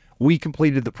news, we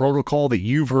completed the protocol that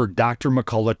you've heard Dr.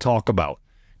 McCullough talk about.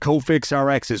 Cofix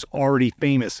RX is already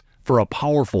famous for a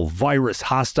powerful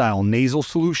virus-hostile nasal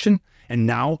solution, and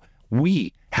now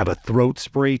we have a throat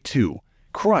spray too.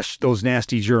 Crush those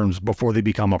nasty germs before they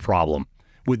become a problem.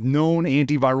 With known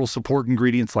antiviral support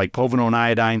ingredients like povidone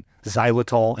iodine,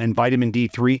 xylitol, and vitamin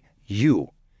D3, you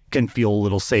can feel a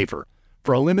little safer.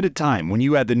 For a limited time, when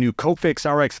you add the new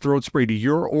Cofix RX throat spray to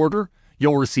your order,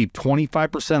 you'll receive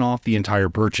 25% off the entire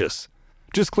purchase.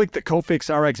 Just click the Cofix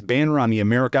RX banner on the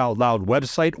America Out Loud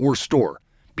website or store.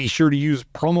 Be sure to use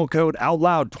promo code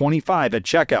OUTLOUD25 at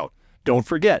checkout. Don't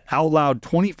forget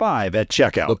OUTLOUD25 at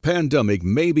checkout. The pandemic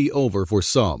may be over for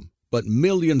some, but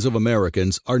millions of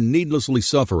Americans are needlessly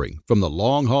suffering from the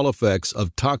long-haul effects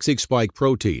of toxic spike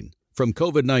protein, from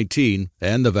COVID-19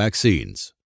 and the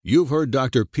vaccines. You've heard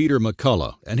Dr. Peter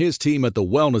McCullough and his team at the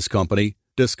Wellness Company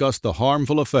discuss the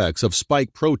harmful effects of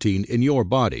spike protein in your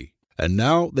body. And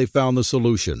now they found the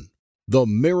solution. The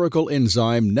miracle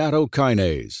enzyme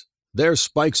nattokinase. Their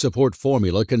spike support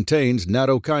formula contains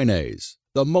nattokinase,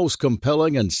 the most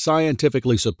compelling and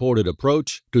scientifically supported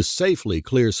approach to safely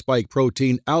clear spike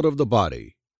protein out of the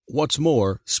body. What's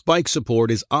more, spike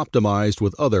support is optimized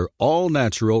with other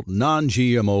all-natural,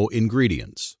 non-GMO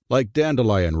ingredients, like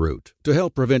dandelion root, to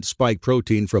help prevent spike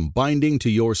protein from binding to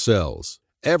your cells.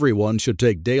 Everyone should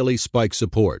take daily spike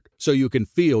support so you can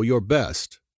feel your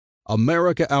best.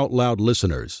 America Out Loud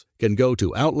listeners can go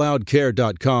to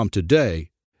OutLoudCare.com today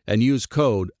and use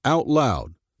code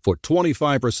OUTLOUD for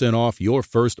 25% off your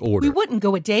first order. We wouldn't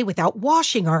go a day without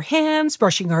washing our hands,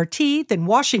 brushing our teeth, and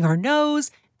washing our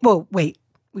nose. Well, wait,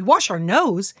 we wash our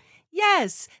nose?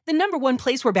 Yes, the number one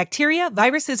place where bacteria,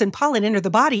 viruses, and pollen enter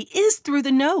the body is through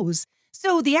the nose.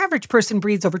 So the average person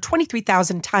breathes over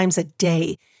 23,000 times a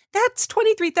day. That's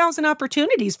 23,000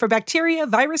 opportunities for bacteria,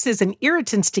 viruses, and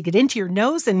irritants to get into your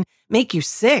nose and make you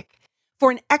sick.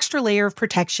 For an extra layer of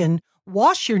protection,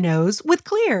 wash your nose with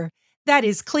Xlear. That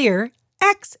is Xlear,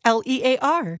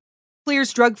 Xlear.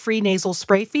 Xlear's drug-free nasal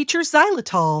spray features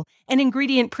xylitol, an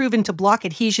ingredient proven to block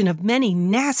adhesion of many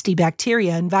nasty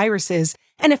bacteria and viruses,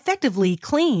 and effectively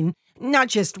clean, not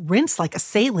just rinse like a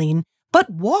saline, but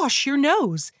wash your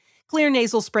nose. Xlear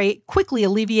nasal spray quickly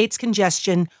alleviates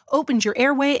congestion, opens your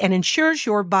airway, and ensures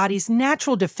your body's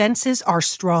natural defenses are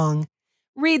strong.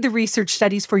 Read the research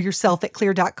studies for yourself at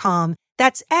Xlear.com.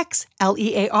 That's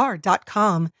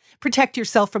Xlear.com. Protect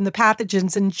yourself from the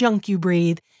pathogens and junk you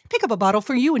breathe. Pick up a bottle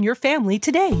for you and your family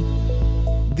today.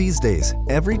 These days,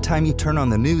 every time you turn on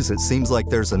the news, it seems like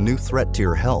there's a new threat to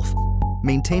your health.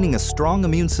 Maintaining a strong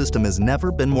immune system has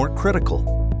never been more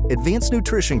critical. Advanced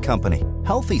nutrition company,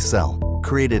 Healthy Cell,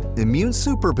 created Immune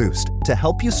Super Boost to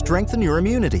help you strengthen your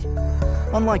immunity.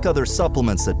 Unlike other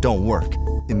supplements that don't work,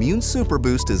 Immune Super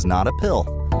Boost is not a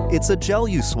pill. It's a gel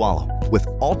you swallow with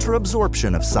ultra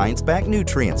absorption of science-backed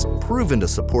nutrients proven to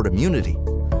support immunity,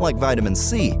 like vitamin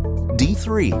C,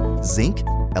 D3, zinc,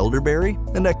 elderberry,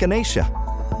 and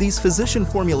echinacea. These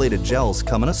physician-formulated gels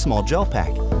come in a small gel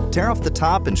pack. Tear off the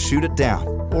top and shoot it down,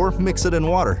 or mix it in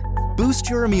water. Boost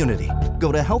your immunity.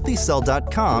 Go to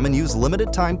HealthyCell.com and use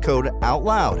limited-time code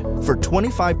OUTLOUD for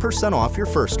 25% off your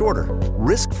first order.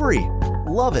 Risk-free.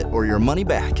 Love it or your money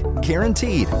back.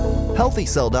 Guaranteed.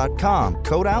 HealthyCell.com,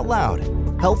 code OUTLOUD.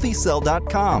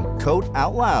 HealthyCell.com, code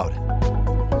OUTLOUD.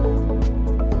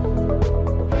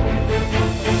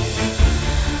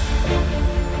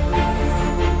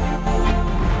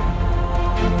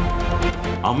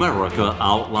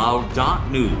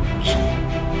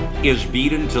 AmericaOutloud.news is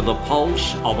beaten to the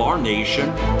pulse of our nation.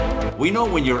 We know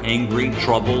when you're angry,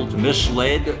 troubled,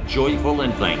 misled, joyful,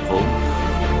 and thankful.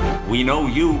 We know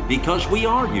you because we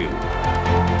are you.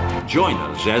 Join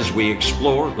us as we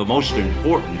explore the most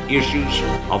important issues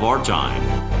of our time.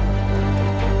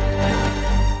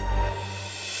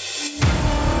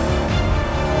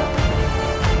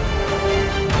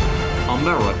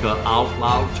 America Out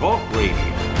Loud Talk Radio.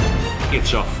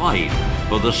 It's a fight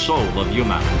for the soul of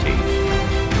humanity.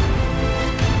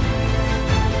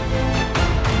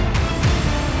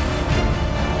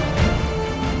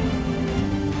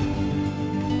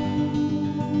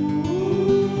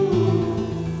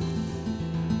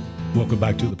 Welcome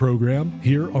back to the program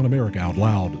here on America Out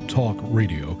Loud Talk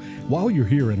Radio. While you're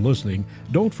here and listening,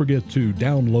 don't forget to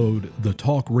download the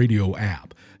Talk Radio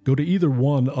app. Go to either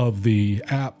one of the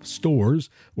app stores,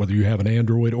 whether you have an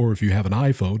Android or if you have an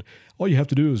iPhone. All you have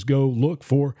to do is go look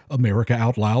for America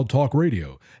Out Loud Talk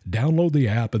Radio. Download the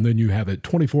app, and then you have it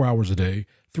 24 hours a day,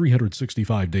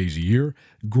 365 days a year.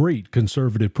 Great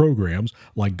conservative programs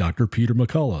like Dr. Peter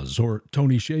McCullough's or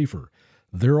Tony Schaefer.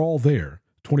 They're all there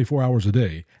 24 hours a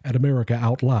day at America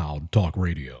Out Loud Talk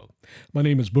Radio. My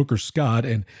name is Booker Scott,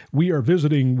 and we are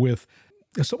visiting with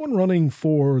someone running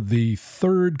for the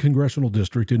 3rd Congressional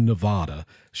District in Nevada.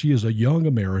 She is a young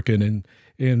American,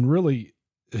 and really,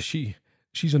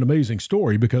 she's an amazing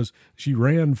story because she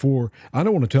ran for, I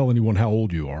don't want to tell anyone how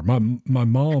old you are. My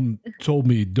mom told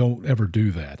me don't ever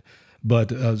do that.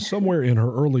 But somewhere in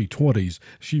her early 20s,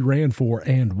 she ran for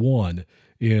and won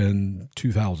in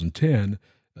 2010.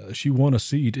 She won a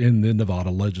seat in the Nevada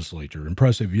legislature.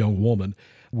 Impressive young woman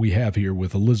we have here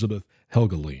with Elizabeth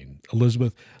Helgelien.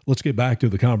 Elizabeth, let's get back to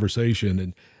the conversation.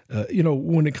 And,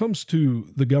 when it comes to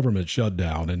the government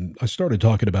shutdown, and I started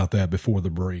talking about that before the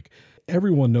break,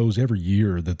 everyone knows every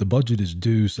year that the budget is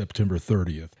due September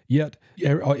 30th. Yet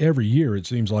every year it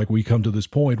seems like we come to this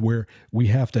point where we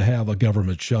have to have a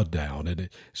government shutdown, and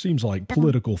it seems like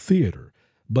political theater.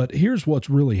 But here's what's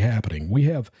really happening. We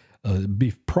have,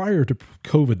 prior to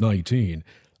COVID-19,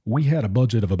 we had a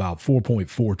budget of about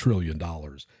 $4.4 trillion,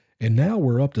 and now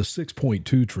we're up to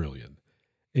 $6.2 trillion.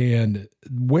 And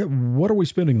what are we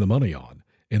spending the money on?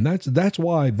 And that's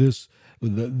why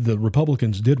the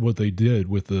Republicans did what they did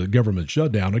with the government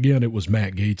shutdown. Again, it was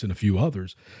Matt Gaetz and a few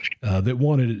others that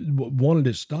wanted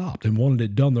it stopped and wanted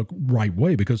it done the right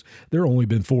way, because there have only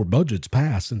been 4 budgets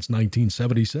passed since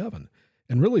 1977.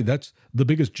 And really, that's the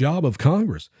biggest job of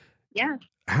Congress. Yeah.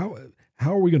 How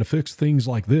are we going to fix things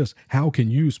like this? How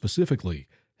can you specifically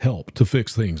help to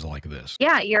fix things like this?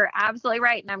 Yeah, you're absolutely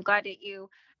right. And I'm glad that you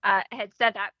had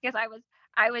said that, because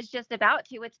I was just about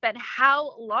to. It's been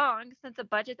how long since a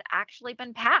budget's actually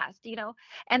been passed,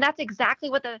 and that's exactly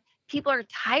what the people are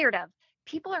tired of.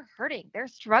 People are hurting. They're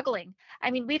struggling.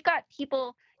 I mean, we've got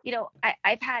people,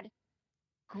 I've had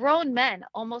grown men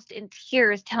almost in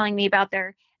tears telling me about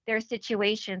their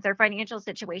situations, their financial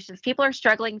situations. People are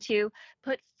struggling to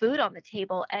put food on the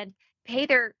table and pay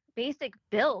their basic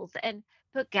bills and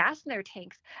put gas in their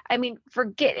tanks. I mean,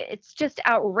 forget it. It's just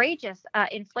outrageous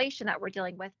inflation that we're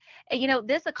dealing with. And,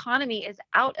 this economy is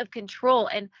out of control,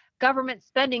 and government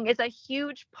spending is a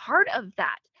huge part of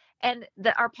that. And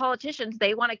our politicians,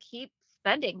 they want to keep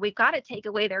spending. We've got to take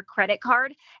away their credit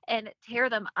card and tear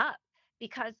them up,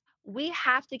 because we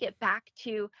have to get back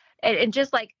to, and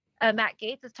just like Matt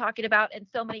Gaetz is talking about, and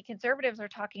so many conservatives are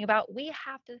talking about, we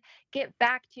have to get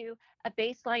back to a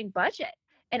baseline budget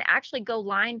and actually go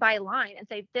line by line and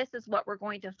say, this is what we're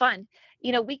going to fund.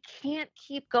 We can't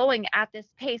keep going at this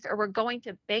pace, or we're going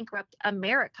to bankrupt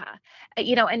America.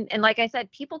 And like I said,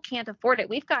 people can't afford it.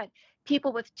 We've got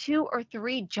people with 2 or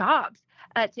 3 jobs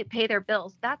to pay their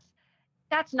bills.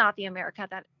 That's not the America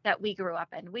that we grew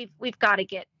up in. We've got to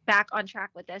get back on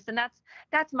track with this. And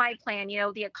that's my plan.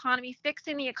 The economy,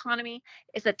 fixing the economy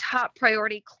is a top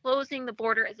priority. Closing the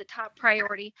border is a top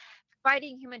priority.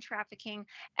 Fighting human trafficking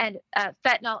and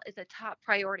fentanyl is a top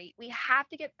priority. We have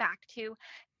to get back to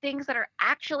things that are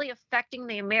actually affecting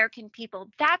the American people.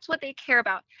 That's what they care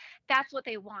about. That's what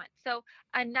they want. So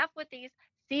enough with these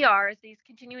CRs, these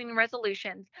continuing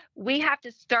resolutions. We have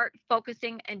to start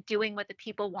focusing and doing what the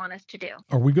people want us to do.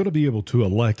 Are we going to be able to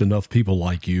elect enough people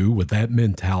like you with that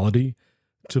mentality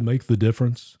to make the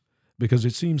difference? Because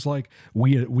it seems like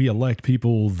we elect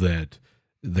people that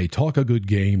they talk a good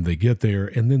game, they get there,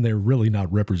 and then they're really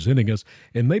not representing us.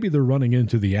 And maybe they're running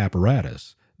into the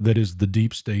apparatus that is the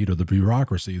deep state or the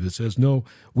bureaucracy that says, no,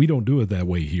 we don't do it that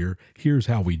way here. Here's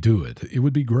how we do it. It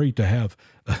would be great to have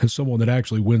someone that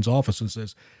actually wins office and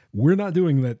says, we're not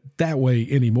doing that way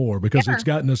anymore, because it's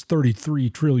gotten us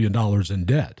 $33 trillion in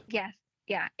debt. Yes.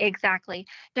 Yeah, exactly.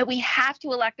 That we have to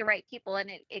elect the right people.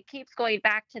 And it keeps going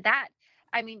back to that.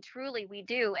 I mean, truly, we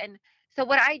do. And so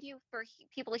what I do for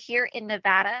people here in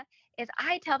Nevada is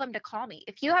I tell them to call me.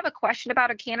 If you have a question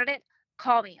about a candidate,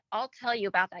 call me. I'll tell you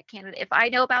about that candidate. If I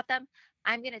know about them,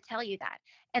 I'm going to tell you that.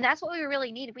 And that's what we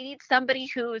really need. We need somebody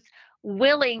who's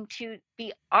willing to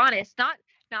be honest, not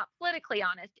politically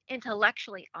honest,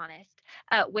 intellectually honest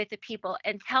with the people,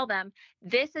 and tell them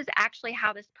this is actually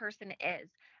how this person is.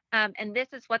 And this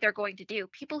is what they're going to do.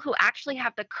 People who actually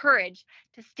have the courage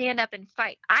to stand up and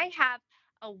fight. I have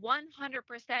a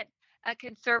 100% a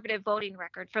conservative voting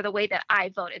record for the way that I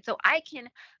voted. So I can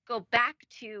go back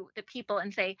to the people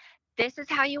and say, this is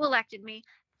how you elected me.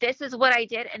 This is what I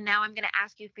did. And now I'm going to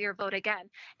ask you for your vote again.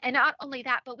 And not only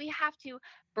that, but we have to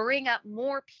bring up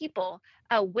more people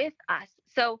with us.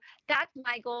 So that's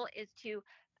my goal, is to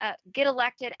get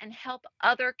elected and help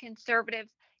other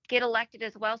conservatives get elected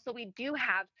as well. So we do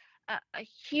have a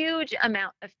huge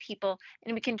amount of people,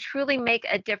 and we can truly make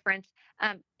a difference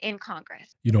in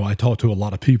Congress. I talk to a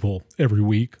lot of people every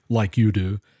week, like you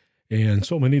do, and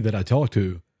so many that I talk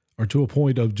to are to a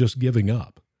point of just giving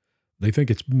up. They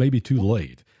think it's maybe too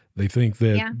late. They think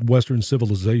that Western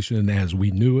civilization as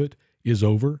we knew it is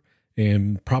over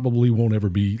and probably won't ever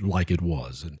be like it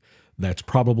was. And that's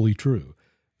probably true.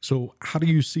 So how do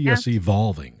you see us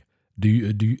evolving?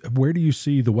 Where do you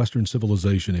see the Western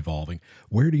civilization evolving?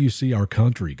 Where do you see our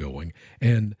country going?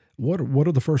 And what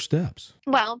are the first steps?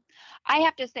 Well, I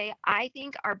have to say, I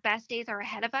think our best days are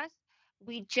ahead of us.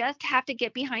 We just have to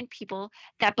get behind people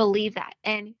that believe that,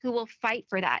 and who will fight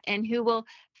for that, and who will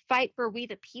fight for we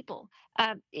the people.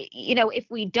 If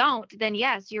we don't, then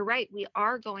yes, you're right. We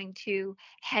are going to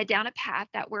head down a path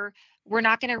that we're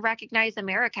not going to recognize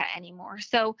America anymore.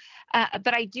 So,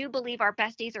 but I do believe our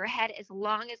best days are ahead as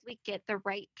long as we get the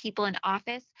right people in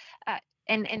office.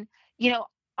 And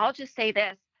I'll just say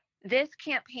this. This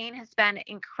campaign has been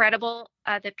incredible.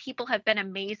 The people have been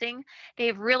amazing.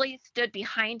 They've really stood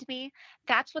behind me.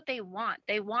 That's what they want.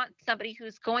 They want somebody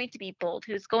who's going to be bold,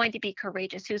 who's going to be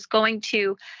courageous, who's going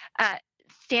to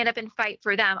stand up and fight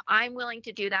for them. I'm willing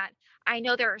to do that. I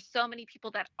know there are so many people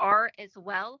that are as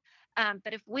well.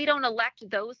 But if we don't elect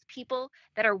those people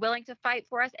that are willing to fight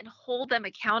for us and hold them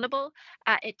accountable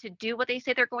to do what they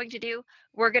say they're going to do,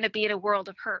 we're going to be in a world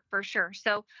of hurt for sure.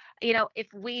 So,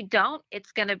 if we don't,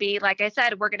 it's going to be, like I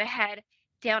said, we're going to head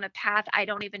down a path I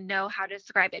don't even know how to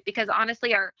describe it, because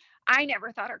honestly, I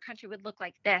never thought our country would look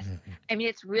like this. I mean,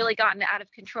 it's really gotten out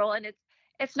of control, and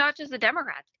it's not just the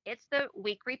Democrats; it's the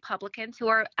weak Republicans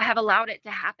who have allowed it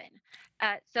to happen.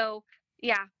 So,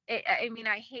 yeah, I mean,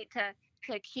 I hate to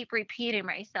keep repeating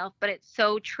myself, but it's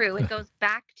so true. It goes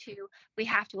back to, we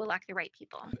have to elect the right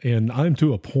people. And I'm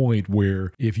to a point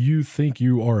where if you think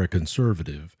you are a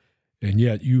conservative and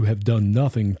yet you have done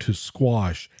nothing to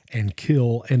squash and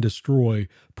kill and destroy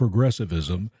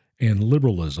progressivism and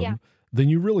liberalism, then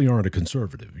you really aren't a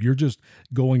conservative. You're just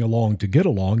going along to get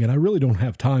along, and I really don't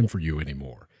have time for you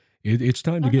anymore. It's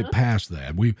time to get past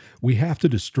that. We have to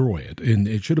destroy it, and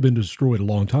it should have been destroyed a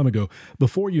long time ago.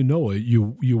 Before you know it,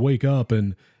 you wake up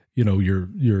and your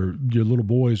little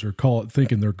boys are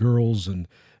thinking they're girls, and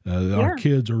our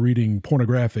kids are reading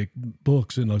pornographic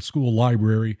books in a school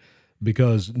library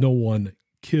because no one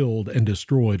killed and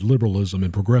destroyed liberalism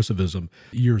and progressivism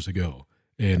years ago.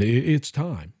 And it's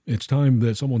time. It's time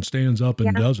that someone stands up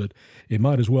and does it. It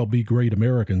might as well be great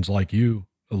Americans like you,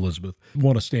 Elizabeth,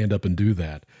 want to stand up and do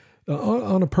that.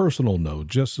 On a personal note,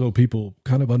 just so people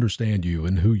kind of understand you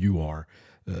and who you are,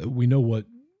 we know what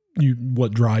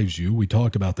drives you. We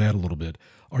talked about that a little bit.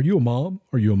 Are you a mom?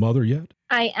 Are you a mother yet?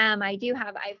 I am. I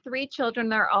have 3 children.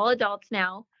 They're all adults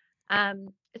now.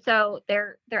 So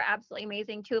they're absolutely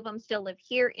amazing. 2 of them still live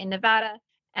here in Nevada,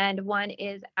 and one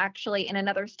is actually in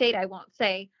another state, I won't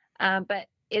say, but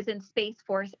is in Space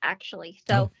Force actually.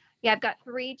 So yeah, I've got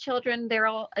 3 children. They're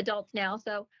all adults now.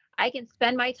 So I can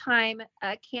spend my time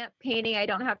campaigning. I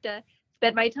don't have to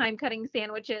spend my time cutting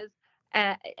sandwiches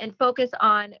and focus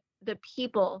on the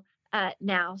people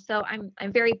now. So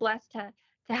I'm very blessed to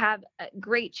have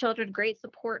great children, great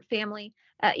support, family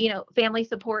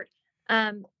support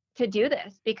to do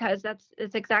this, because that's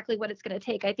exactly what it's going to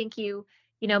take. I think you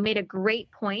made a great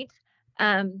point.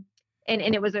 And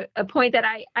it was a point that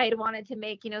I had wanted to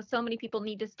make. So many people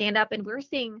need to stand up, and we're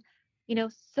seeing,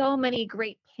 so many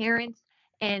great parents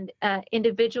and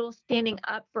individuals standing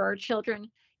up for our children.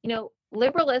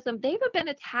 Liberalism, they've been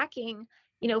attacking,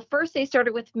 first they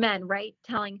started with men, right?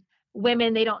 Telling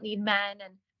women they don't need men,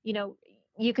 and,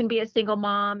 you can be a single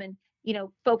mom and,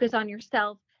 focus on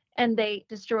yourself. And they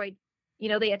destroyed,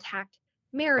 they attacked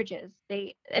marriages.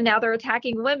 And now they're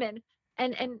attacking women,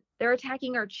 and they're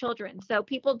attacking our children. So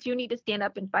people do need to stand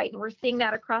up and fight. And we're seeing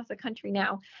that across the country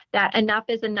now, that enough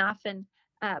is enough. And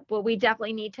well, we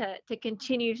definitely need to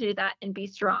continue to do that and be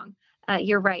strong.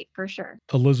 You're right, for sure.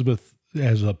 Elizabeth,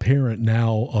 as a parent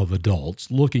now of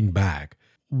adults, looking back,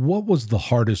 what was the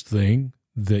hardest thing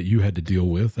that you had to deal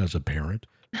with as a parent?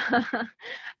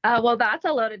 Well, that's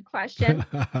a loaded question.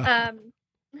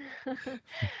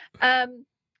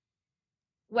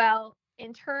 Well,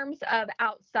 in terms of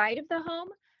outside of the home,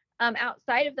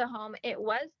 it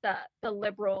was the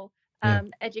liberal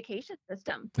education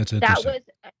system. That's interesting. That was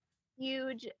a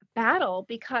huge battle,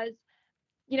 because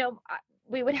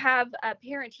we would have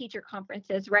parent-teacher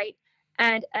conferences, right?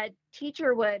 And a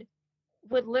teacher would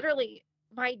literally,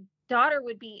 my daughter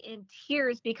would be in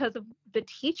tears because of the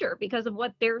teacher, because of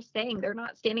what they're saying. They're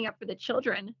not standing up for the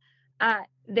children.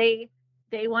 They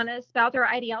want to spout their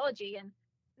ideology, and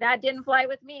that didn't fly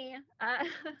with me.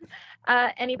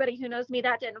 Anybody who knows me,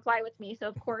 that didn't fly with me. So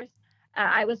of course,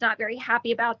 I was not very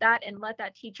happy about that, and let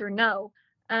that teacher know.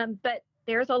 But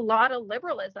there's a lot of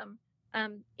liberalism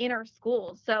in our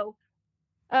schools. So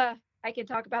I can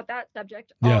talk about that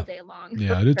subject all day long.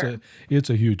 Yeah, it's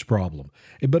a huge problem.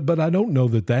 But I don't know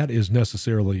that is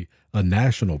necessarily a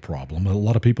national problem. A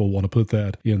lot of people want to put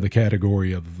that in the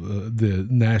category of the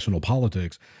national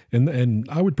politics, and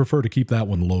I would prefer to keep that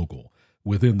one local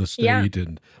within the state.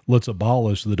 And let's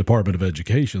abolish the Department of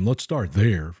Education. Let's start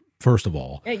there, first of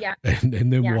all.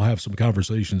 And then we'll have some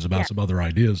conversations about some other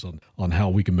ideas on how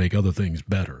we can make other things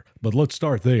better. But let's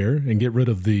start there and get rid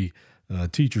of the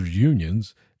teachers'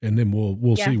 unions, and then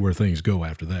we'll see where things go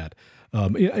after that.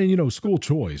 And school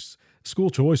choice.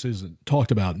 School choice isn't talked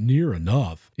about near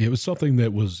enough. It was something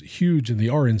that was huge in the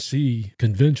RNC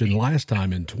convention last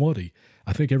time in 20.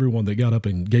 I think everyone that got up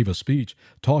and gave a speech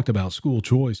talked about school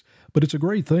choice, but it's a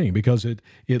great thing because it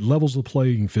levels the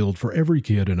playing field for every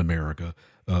kid in America,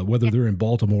 whether they're in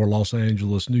Baltimore, Los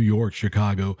Angeles, New York,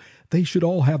 Chicago. They should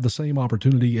all have the same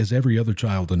opportunity as every other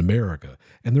child in America,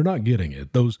 and they're not getting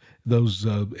it. Those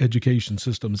education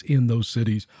systems in those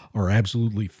cities are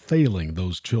absolutely failing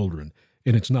those children,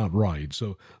 and it's not right.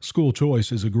 So school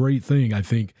choice is a great thing, I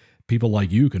think, people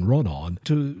like you can run on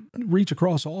to reach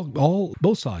across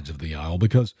both sides of the aisle,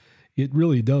 because it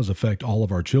really does affect all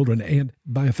of our children. And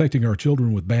by affecting our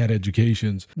children with bad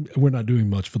educations, we're not doing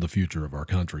much for the future of our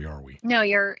country, are we? No,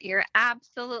 you're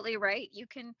absolutely right. You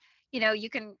can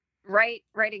write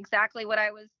exactly what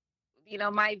I was,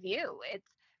 my view.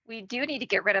 We do need to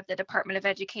get rid of the Department of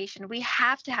Education. We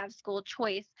have to have school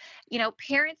choice.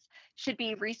 Parents should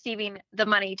be receiving the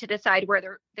money to decide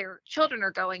where their children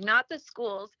are going, not the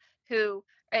schools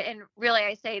and really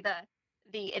I say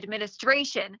the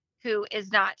administration who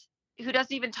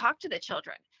doesn't even talk to the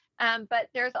children. But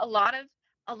there's a lot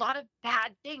of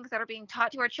bad things that are being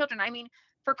taught to our children. I mean,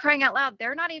 for crying out loud,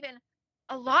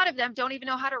 a lot of them don't even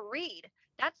know how to read.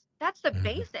 That's the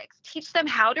basics. Teach them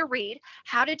how to read,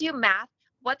 how to do math,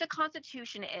 what the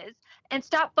Constitution is, and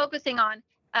stop focusing on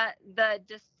the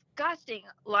disgusting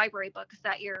library books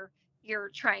that you're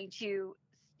trying to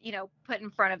put in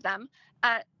front of them.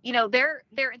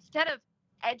 They're instead of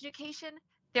education,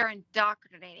 they're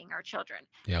indoctrinating our children.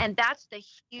 Yeah. And that's the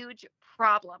huge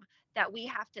problem that we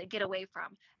have to get away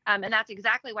from. And that's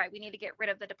exactly why we need to get rid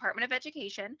of the Department of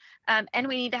Education. And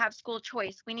we need to have school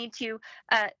choice. We need to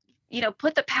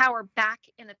put the power back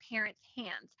in the parents'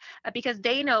 hands because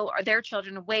they know their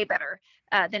children way better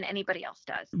than anybody else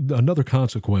does. Another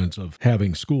consequence of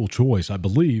having school choice, I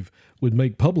believe, would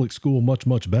make public school much,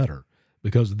 much better,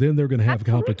 because then they're going to have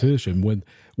competition.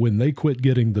 When they quit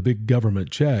getting the big government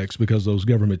checks, because those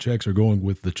government checks are going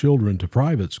with the children to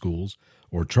private schools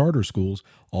or charter schools,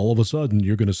 all of a sudden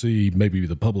you're going to see maybe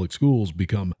the public schools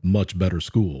become much better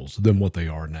schools than what they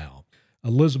are now.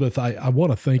 Elizabeth, I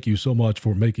want to thank you so much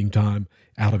for making time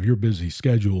out of your busy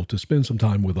schedule to spend some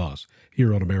time with us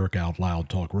here on America Out Loud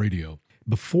Talk Radio.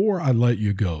 Before I let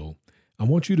you go, I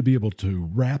want you to be able to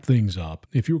wrap things up.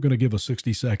 If you were going to give a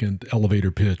 60-second elevator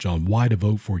pitch on why to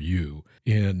vote for you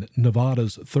in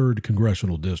Nevada's 3rd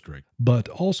Congressional District. But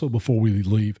also before we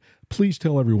leave, please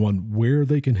tell everyone where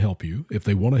they can help you if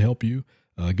they want to help you.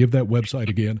 Give that website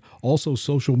again. Also,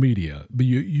 social media. But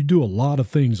you do a lot of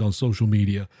things on social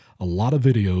media, a lot of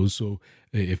videos. So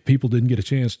if people didn't get a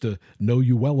chance to know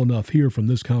you well enough here from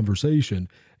this conversation,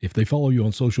 if they follow you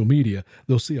on social media,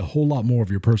 they'll see a whole lot more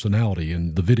of your personality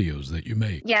in the videos that you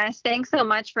make. Yes, thanks so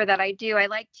much for that. I do. I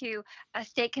like to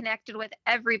stay connected with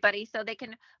everybody, so they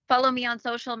can follow me on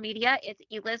social media. It's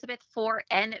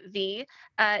Elizabeth4NV.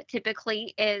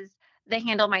 Typically is the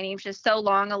handle. My name's just so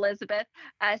long, Elizabeth.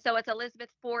 So it's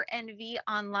Elizabeth4NV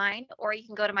online, or you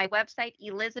can go to my website,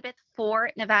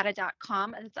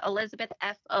 Elizabeth4Nevada.com. And it's Elizabeth,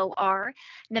 F-O-R,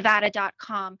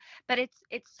 Nevada.com. But it's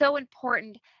so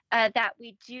important that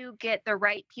we do get the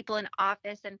right people in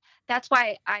office. And that's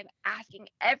why I'm asking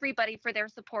everybody for their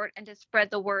support and to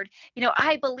spread the word.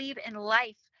 I believe in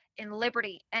life, in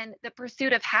liberty, and the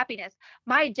pursuit of happiness.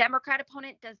 My Democrat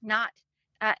opponent does not.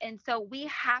 And so we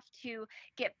have to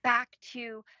get back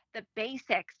to the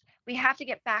basics. We have to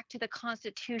get back to the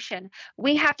Constitution.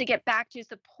 We have to get back to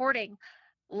supporting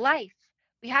life.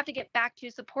 We have to get back to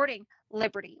supporting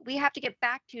liberty. We have to get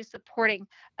back to supporting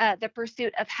the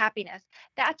pursuit of happiness.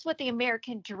 That's what the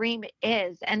American dream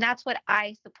is, and that's what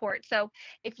I support. So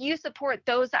if you support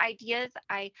those ideas,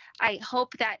 I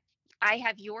hope that I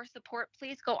have your support.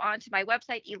 Please go on to my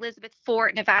website,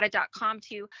 Elizabeth4Nevada.com,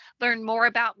 to learn more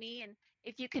about me. And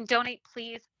if you can donate,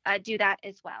 please do that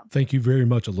as well. Thank you very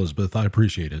much, Elizabeth. I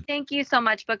appreciate it. Thank you so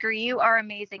much, Booker. You are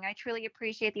amazing. I truly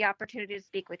appreciate the opportunity to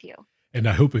speak with you. And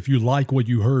I hope if you like what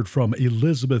you heard from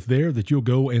Elizabeth there, that you'll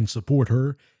go and support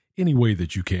her any way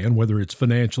that you can, whether it's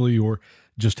financially or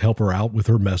just help her out with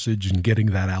her message and getting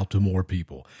that out to more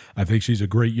people. I think she's a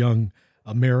great young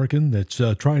American that's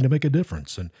trying to make a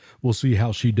difference, and we'll see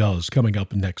how she does coming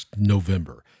up next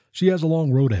November. She has a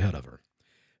long road ahead of her.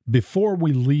 Before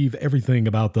we leave everything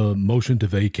about the motion to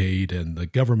vacate and the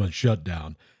government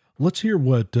shutdown, let's hear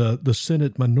what the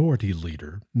Senate Minority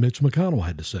Leader, Mitch McConnell,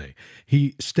 had to say.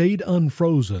 He stayed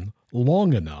unfrozen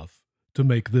long enough to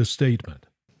make this statement.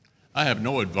 I have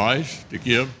no advice to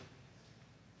give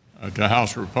to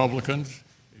House Republicans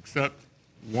except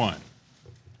one.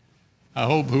 I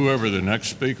hope whoever the next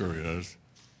speaker is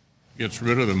gets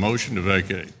rid of the motion to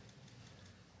vacate.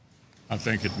 I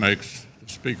think it makes the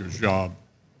speaker's job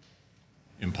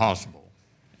impossible.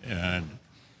 And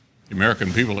the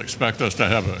American people expect us to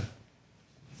have a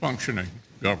functioning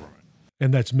government.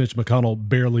 And that's Mitch McConnell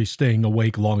barely staying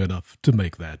awake long enough to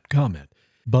make that comment.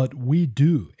 But we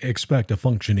do expect a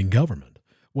functioning government,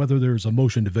 whether there's a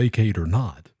motion to vacate or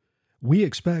not. We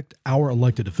expect our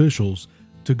elected officials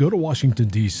to go to Washington,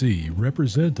 D.C.,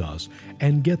 represent us,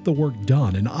 and get the work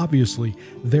done. And obviously,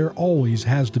 there always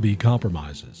has to be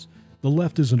compromises. The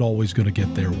left isn't always going to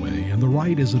get their way, and the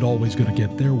right isn't always going to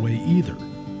get their way either.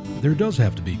 There does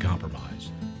have to be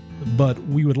compromise. But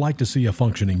we would like to see a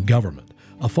functioning government.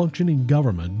 A functioning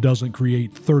government doesn't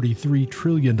create $33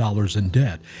 trillion in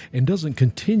debt and doesn't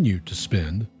continue to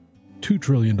spend $2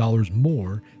 trillion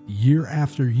more year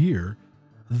after year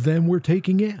than we're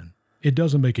taking in. It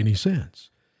doesn't make any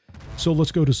sense. So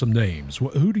let's go to some names.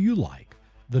 Who do you like?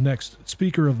 The next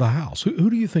Speaker of the House. Who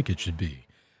do you think it should be?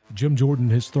 Jim Jordan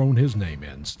has thrown his name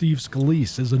in. Steve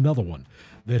Scalise is another one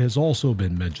that has also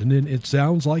been mentioned, and it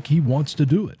sounds like he wants to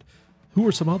do it. Who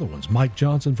are some other ones? Mike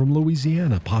Johnson from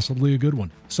Louisiana, possibly a good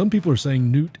one. Some people are saying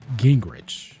Newt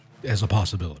Gingrich as a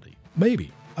possibility.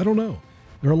 Maybe. I don't know.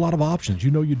 There are a lot of options.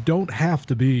 You know, you don't have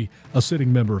to be a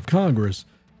sitting member of Congress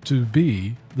to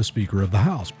be the Speaker of the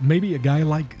House. Maybe a guy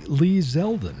like Lee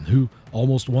Zeldin, who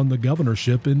almost won the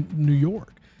governorship in New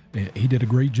York. He did a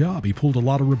great job. He pulled a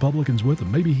lot of Republicans with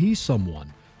him. Maybe he's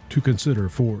someone to consider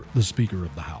for the Speaker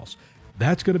of the House.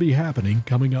 That's going to be happening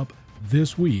coming up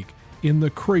this week in the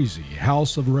crazy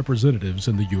House of Representatives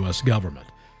in the U.S. government.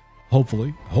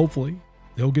 Hopefully,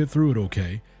 they'll get through it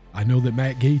okay. I know that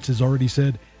Matt Gaetz has already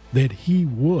said that he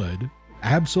would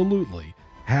absolutely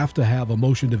have to have a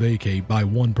motion to vacate by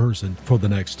one person for the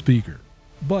next speaker.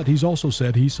 But he's also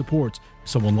said he supports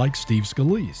someone like Steve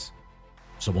Scalise,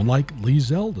 someone like Lee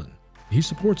Zeldin. He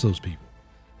supports those people.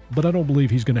 But I don't believe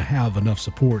he's going to have enough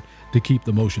support to keep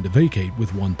the motion to vacate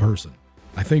with one person.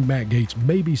 I think Matt Gaetz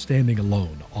may be standing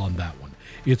alone on that one.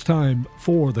 It's time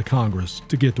for the Congress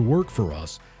to get to work for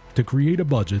us, to create a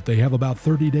budget. They have about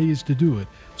 30 days to do it,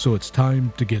 so it's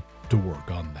time to get to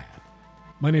work on that.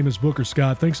 My name is Booker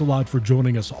Scott. Thanks a lot for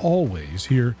joining us always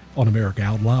here on America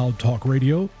Out Loud Talk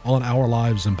Radio, on Our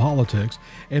Lives in Politics.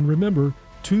 And remember,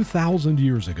 2,000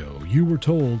 years ago, you were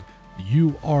told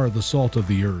you are the salt of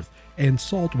the earth, and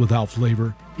salt without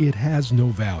flavor, it has no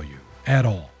value at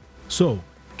all. So,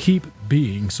 keep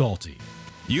being salty.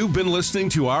 You've been listening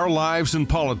to Our Lives in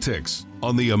Politics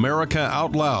on the America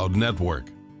Out Loud Network.